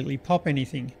can't immediately pop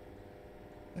anything.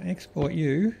 Export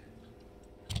you.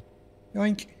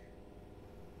 Yoink.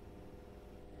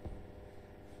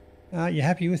 You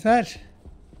happy with that?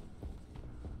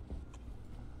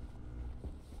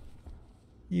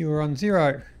 You were on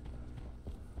 0.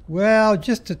 Well,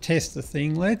 just to test the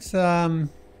thing, let's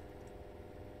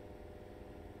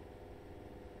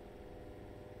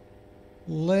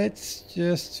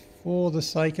just, for the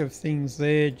sake of things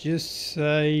there, just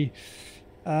say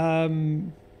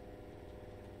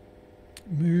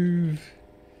move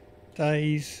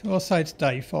days. I'll say it's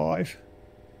day 5.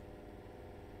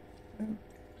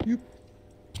 Yep.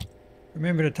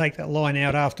 Remember to take that line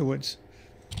out afterwards.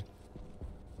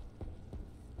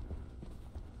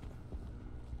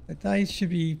 The days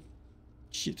should be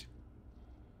shit.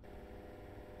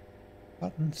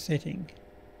 Button setting.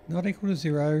 Not equal to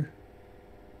 0.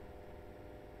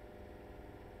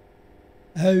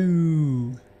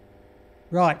 Oh.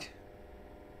 Right.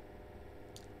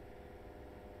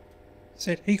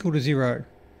 Set equal to 0.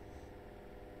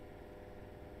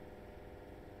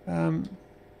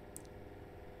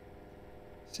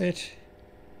 Set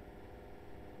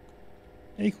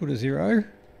equal to 0.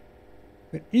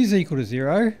 If it is equal to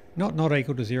 0, not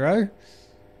equal to 0.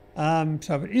 So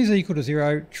if it is equal to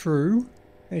 0, true,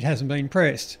 it hasn't been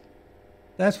pressed.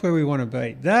 That's where we want to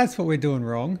be. That's what we're doing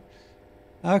wrong.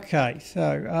 Okay,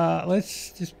 so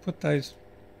let's just put those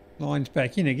lines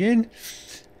back in again.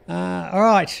 All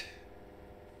right,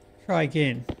 try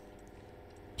again.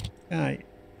 Okay,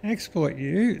 export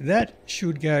you. That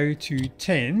should go to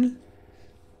 10.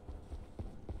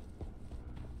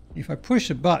 If I push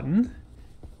a button,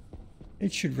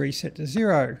 it should reset to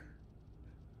 0.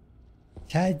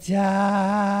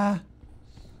 Ta-da!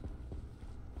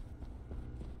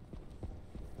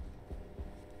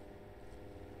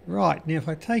 Right, now if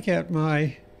I take out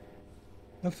my...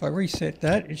 if I reset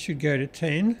that, it should go to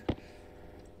 10.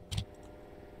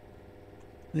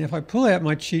 Now if I pull out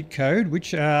my cheat code,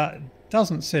 which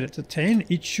doesn't set it to 10,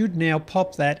 it should now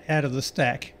pop that out of the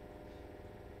stack.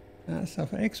 So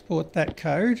if I export that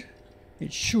code,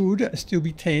 it should still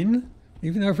be 10.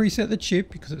 Even though I've reset the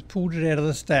chip because it's pulled it out of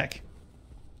the stack.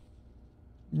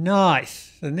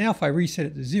 Nice. So now if I reset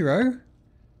it to 0,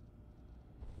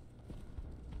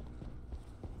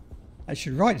 I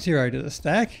should write 0 to the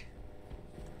stack.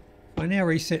 If I now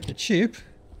reset the chip,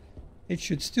 it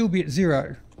should still be at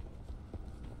 0.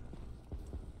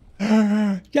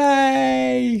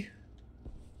 Yay!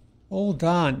 All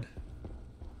done.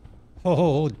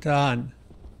 All done.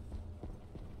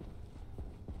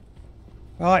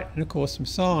 Right, and of course some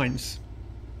signs.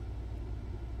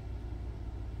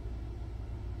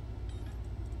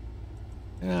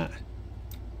 Well,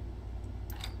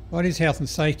 it is health and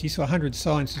safety, so 100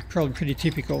 signs is probably pretty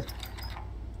typical.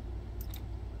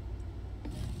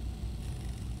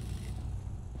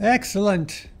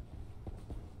 Excellent.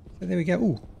 So there we go.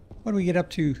 Ooh, what do we get up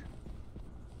to?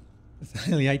 It's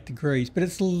only 8 degrees, but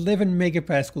it's 11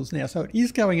 megapascals now, so it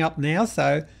is going up now,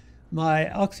 so my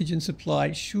oxygen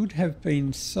supply should have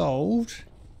been solved.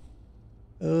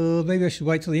 Maybe I should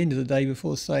wait till the end of the day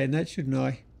before saying that, shouldn't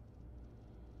I?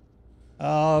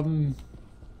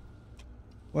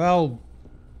 Well,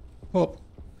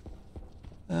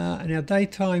 and our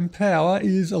daytime power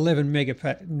is 11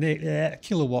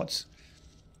 kilowatts.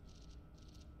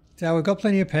 So we've got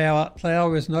plenty of power.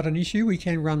 Power is not an issue. We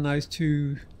can run those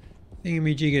two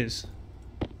thingamajiggers.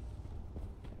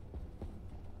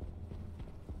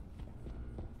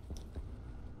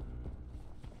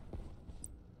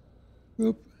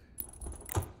 Whoop.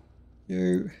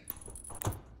 You.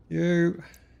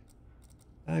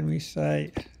 And we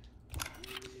say,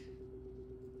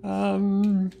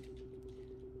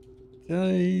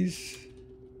 days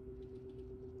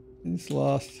since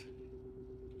last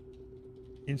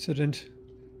incident.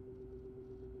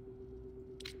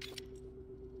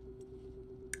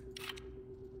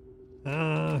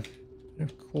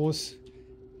 Of course,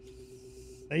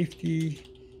 safety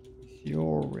is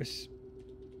your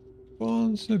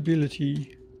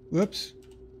responsibility. Whoops.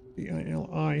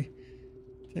 B-I-L-I-T-Y.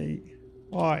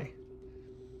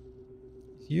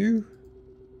 It's you.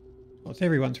 Well, it's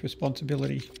everyone's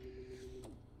responsibility.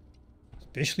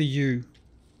 Especially you.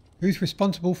 Who's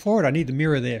responsible for it? I need the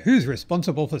mirror there. Who's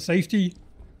responsible for safety?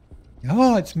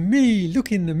 Oh, it's me.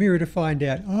 Look in the mirror to find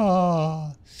out.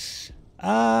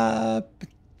 But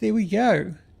there we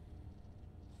go.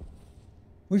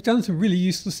 We've done some really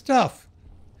useless stuff.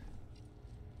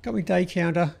 Got my day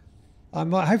counter. I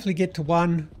might hopefully get to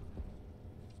 1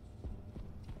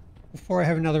 before I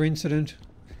have another incident.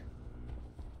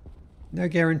 No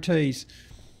guarantees.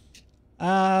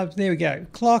 There we go.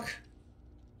 Clock.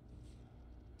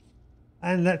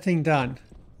 And that thing done.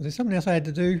 Was there something else I had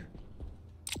to do?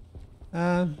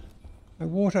 My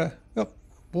water. Oh,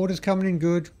 water's coming in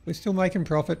good. We're still making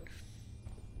profit.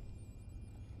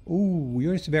 Ooh,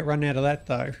 we're just about run out of that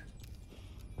though.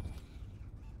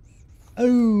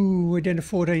 Oh, we're down to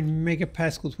 14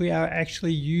 megapascals. We are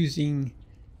actually using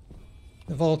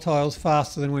the volatiles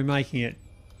faster than we're making it.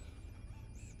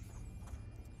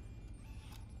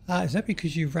 Is that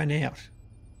because you've run out?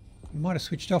 You might have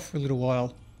switched off for a little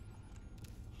while.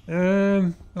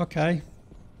 Okay.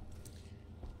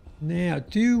 Now,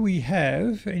 do we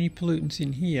have any pollutants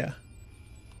in here?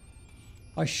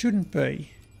 I shouldn't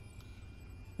be.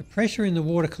 The pressure in the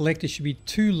water collector should be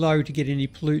too low to get any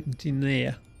pollutant in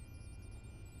there.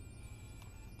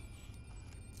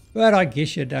 But I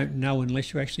guess you don't know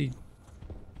unless you actually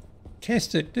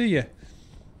test it, do you?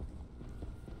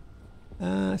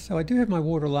 So I do have my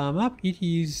water alarm up. It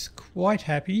is quite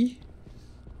happy.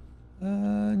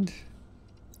 And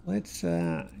let's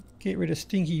get rid of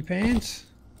stinky pants.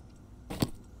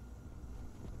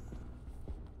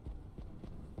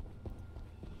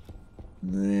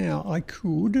 Now I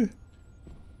could.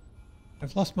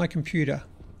 I've lost my computer.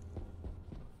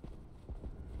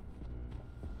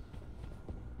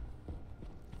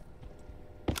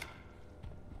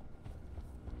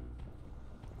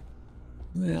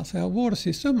 Now, so our water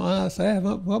system, so I've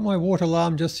got my water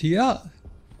alarm just here.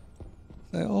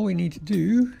 So all we need to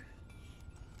do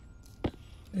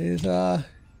is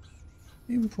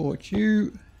import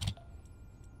you.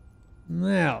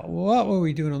 Now, what were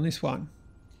we doing on this one?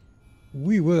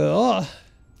 We were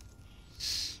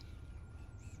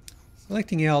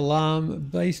selecting our alarm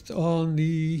based on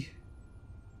the...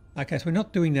 Okay, so we're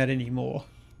not doing that anymore.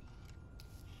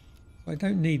 I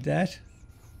don't need that.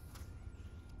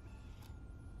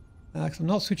 Because I'm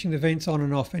not switching the vents on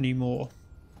and off anymore.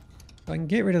 So I can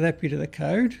get rid of that bit of the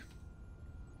code.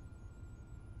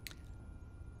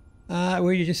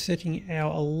 We're just setting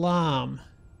our alarm.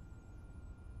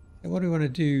 So what do we want to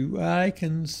do? I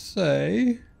can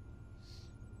say...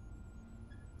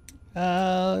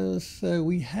 so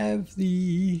we have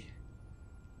the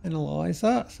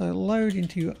analyzer. So load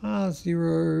into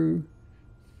R0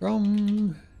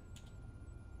 from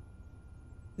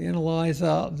the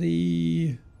analyzer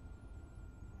the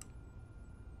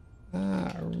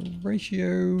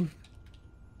ratio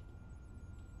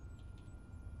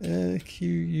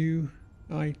QUID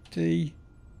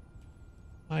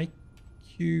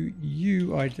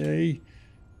IQUID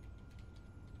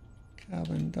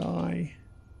carbon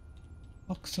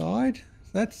dioxide. So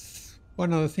that's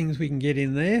one of the things we can get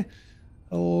in there,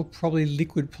 or probably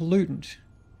liquid pollutant.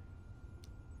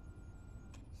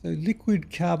 So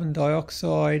liquid carbon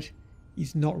dioxide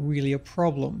is not really a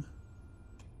problem.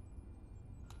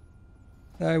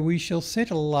 So we shall set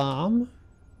alarm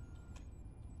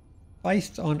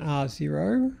based on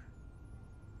R0.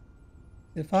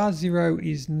 If R0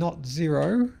 is not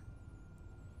 0,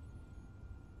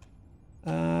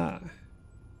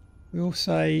 we'll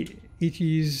say it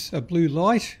is a blue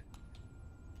light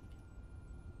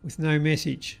with no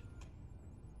message.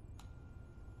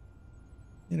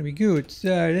 That'll be good.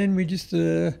 So then we just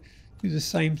do the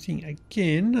same thing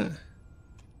again.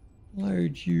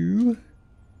 Load you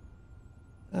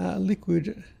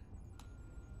liquid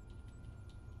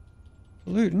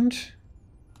pollutant,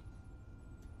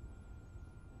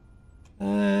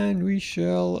 and we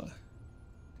shall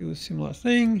do a similar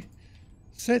thing.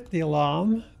 Set the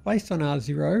alarm based on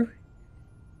R0.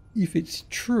 If it's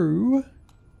true,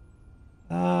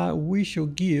 we shall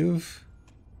give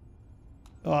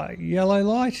yellow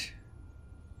light.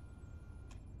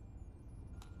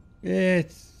 Yeah,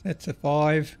 that's a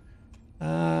 5.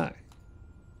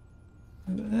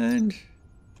 And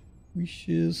we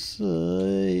shall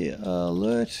say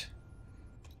alert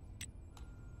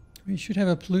We should have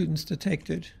a pollutants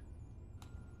detected.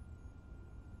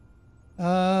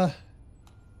 Pollutants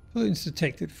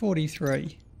detected,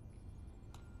 43.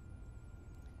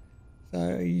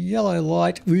 So yellow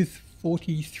light with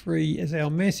 43 as our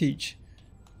message.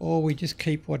 Or we just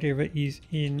keep whatever is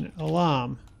in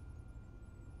alarm.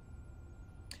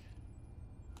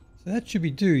 So that should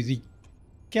be do. The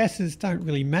gases don't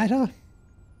really matter.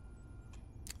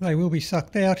 They will be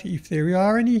sucked out if there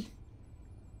are any.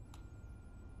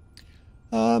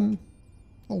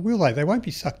 Or will they? They won't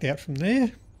be sucked out from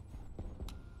there.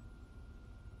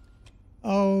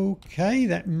 Okay,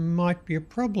 that might be a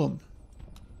problem.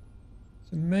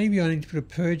 So maybe I need to put a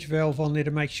purge valve on there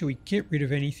to make sure we get rid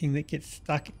of anything that gets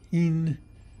stuck in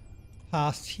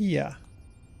past here.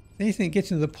 Anything that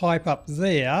gets into the pipe up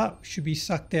there should be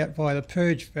sucked out via the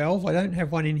purge valve. I don't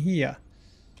have one in here.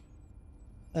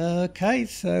 Okay,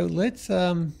 so let's,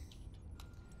 I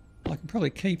can probably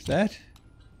keep that.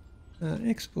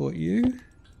 Export you.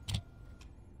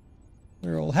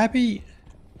 We're all happy.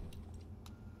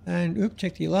 And, oops,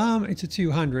 check the alarm. It's a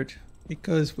 200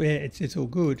 because it's all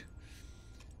good.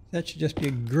 That should just be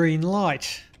a green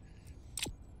light.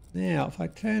 Now, if I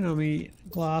turn on my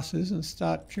glasses and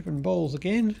start tripping balls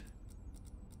again,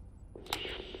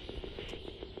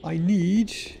 I need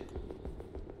to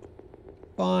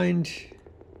find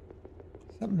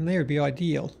something there would be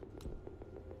ideal.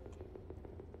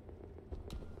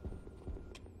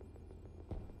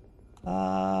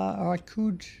 I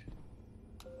could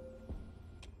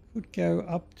go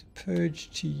up to purge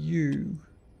to you.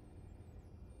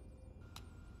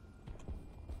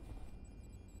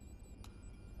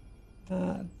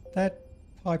 That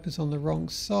pipe is on the wrong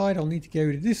side. I'll need to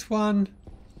go to this one.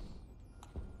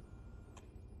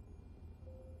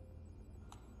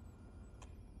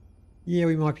 Yeah,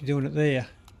 we might be doing it there.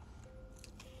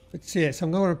 But yeah, so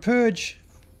I'm going to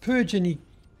purge any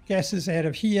gases out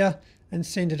of here and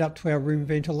send it up to our room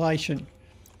ventilation.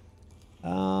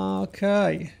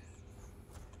 Okay.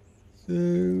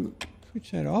 So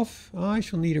switch that off. I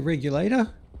shall need a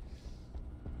regulator.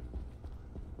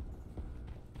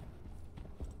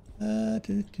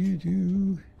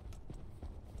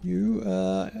 You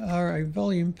are a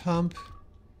volume pump.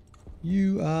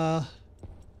 You are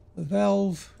a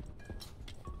valve.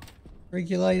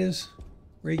 Regulators.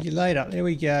 Regulator. There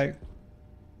we go.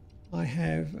 I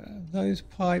have those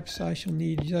pipes. I shall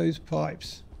need those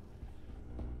pipes.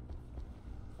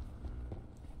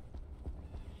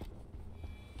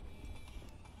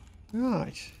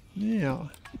 Right. Now,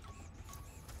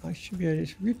 I should be able to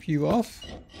just rip you off.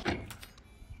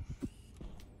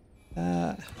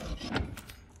 I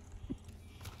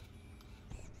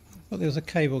thought there was a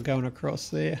cable going across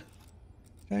there.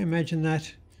 Can I imagine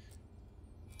that?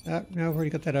 No, I've already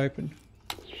got that open.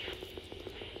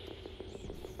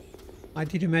 I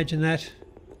did imagine that.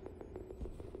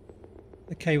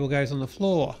 The cable goes on the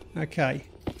floor. Okay.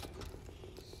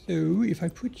 So if I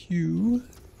put you...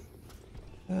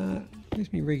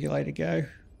 where's my regulator go? I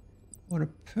want a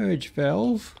purge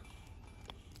valve.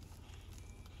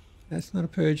 That's not a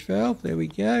purge valve. There we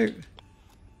go.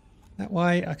 That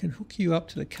way I can hook you up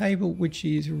to the cable, which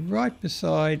is right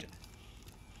beside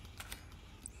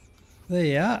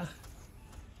there.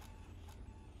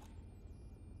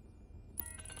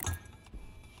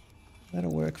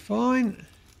 That'll work fine.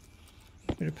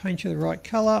 Better paint you the right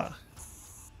colour.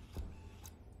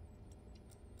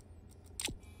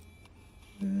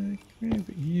 Grab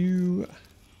you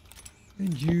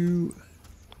and you.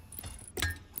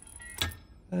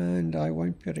 And I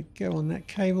won't be able to go on that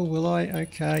cable, will I?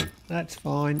 Okay, that's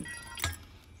fine.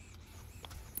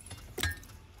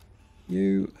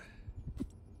 You.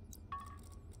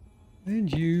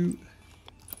 And you.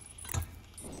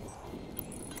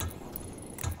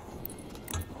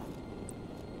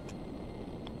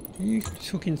 You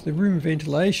took into the room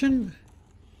ventilation.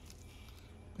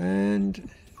 And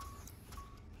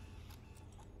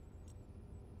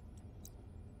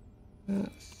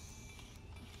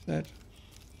that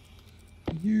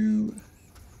you,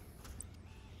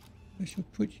 I shall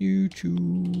put you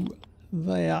to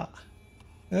there.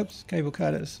 Oops, cable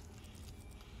cutters.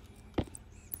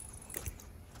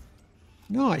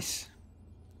 Nice.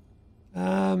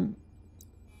 Apart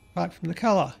from the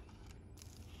colour.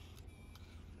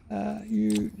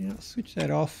 You now switch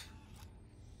that off.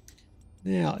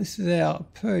 Now this is our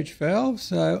purge valve,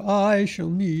 so I shall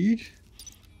need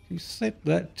to set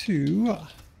that to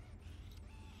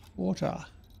water.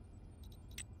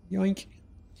 Yoink.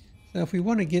 So if we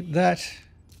want to get that,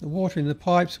 the water in the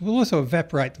pipes, we'll also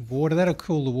evaporate the water. That'll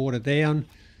cool the water down.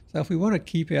 So if we want to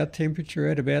keep our temperature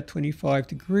at about 25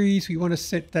 degrees, we want to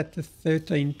set that to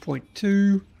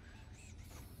 13.2.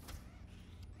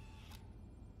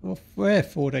 Well,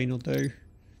 14 will do.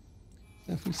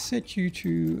 So if we set you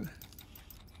to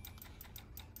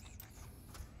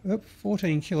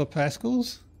 14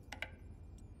 kilopascals,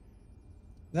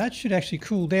 that should actually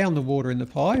cool down the water in the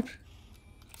pipe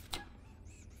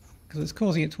because it's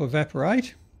causing it to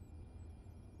evaporate.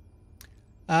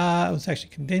 It's actually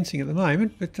condensing at the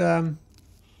moment, but oh,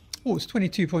 it's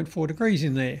 22.4 degrees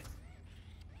in there.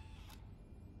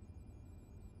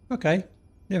 Okay,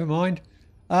 never mind.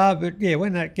 But yeah,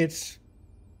 when that gets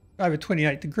over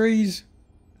 28 degrees,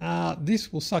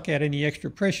 this will suck out any extra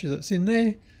pressure that's in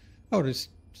there. I'll just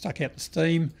suck out the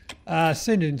steam,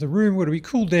 send it into the room where it'll be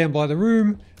cooled down by the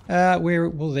room, where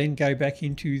it will then go back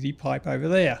into the pipe over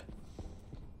there.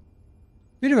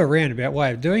 Bit of a roundabout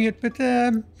way of doing it, but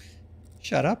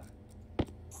shut up.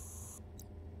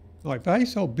 My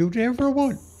base, I'll build it however I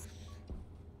want.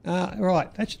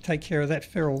 Right, that should take care of that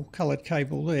ferrule coloured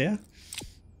cable there.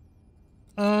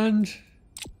 And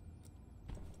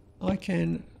I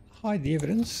can hide the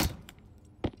evidence.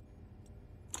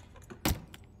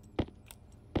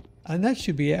 And that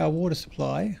should be our water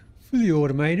supply. Fully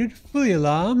automated, fully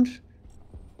alarmed.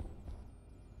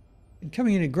 And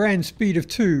coming in at a grand speed of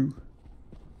 2.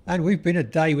 And we've been a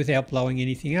day without blowing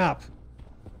anything up.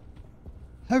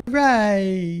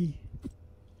 Hooray!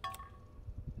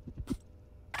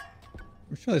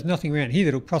 I'm sure there's nothing around here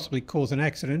that'll possibly cause an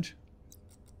accident.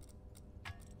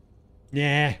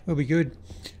 Nah, we'll be good.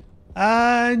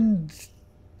 And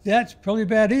that's probably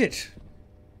about it.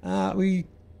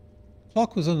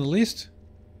 Clock was on the list.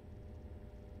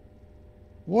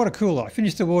 Water cooler. I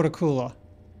finished the water cooler.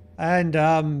 And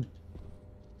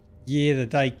yeah, the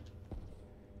day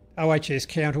OHS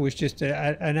counter was just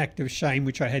an act of shame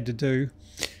which I had to do.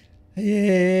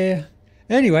 Yeah.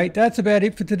 Anyway, that's about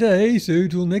it for today. So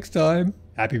till next time,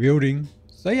 happy building.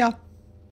 See ya.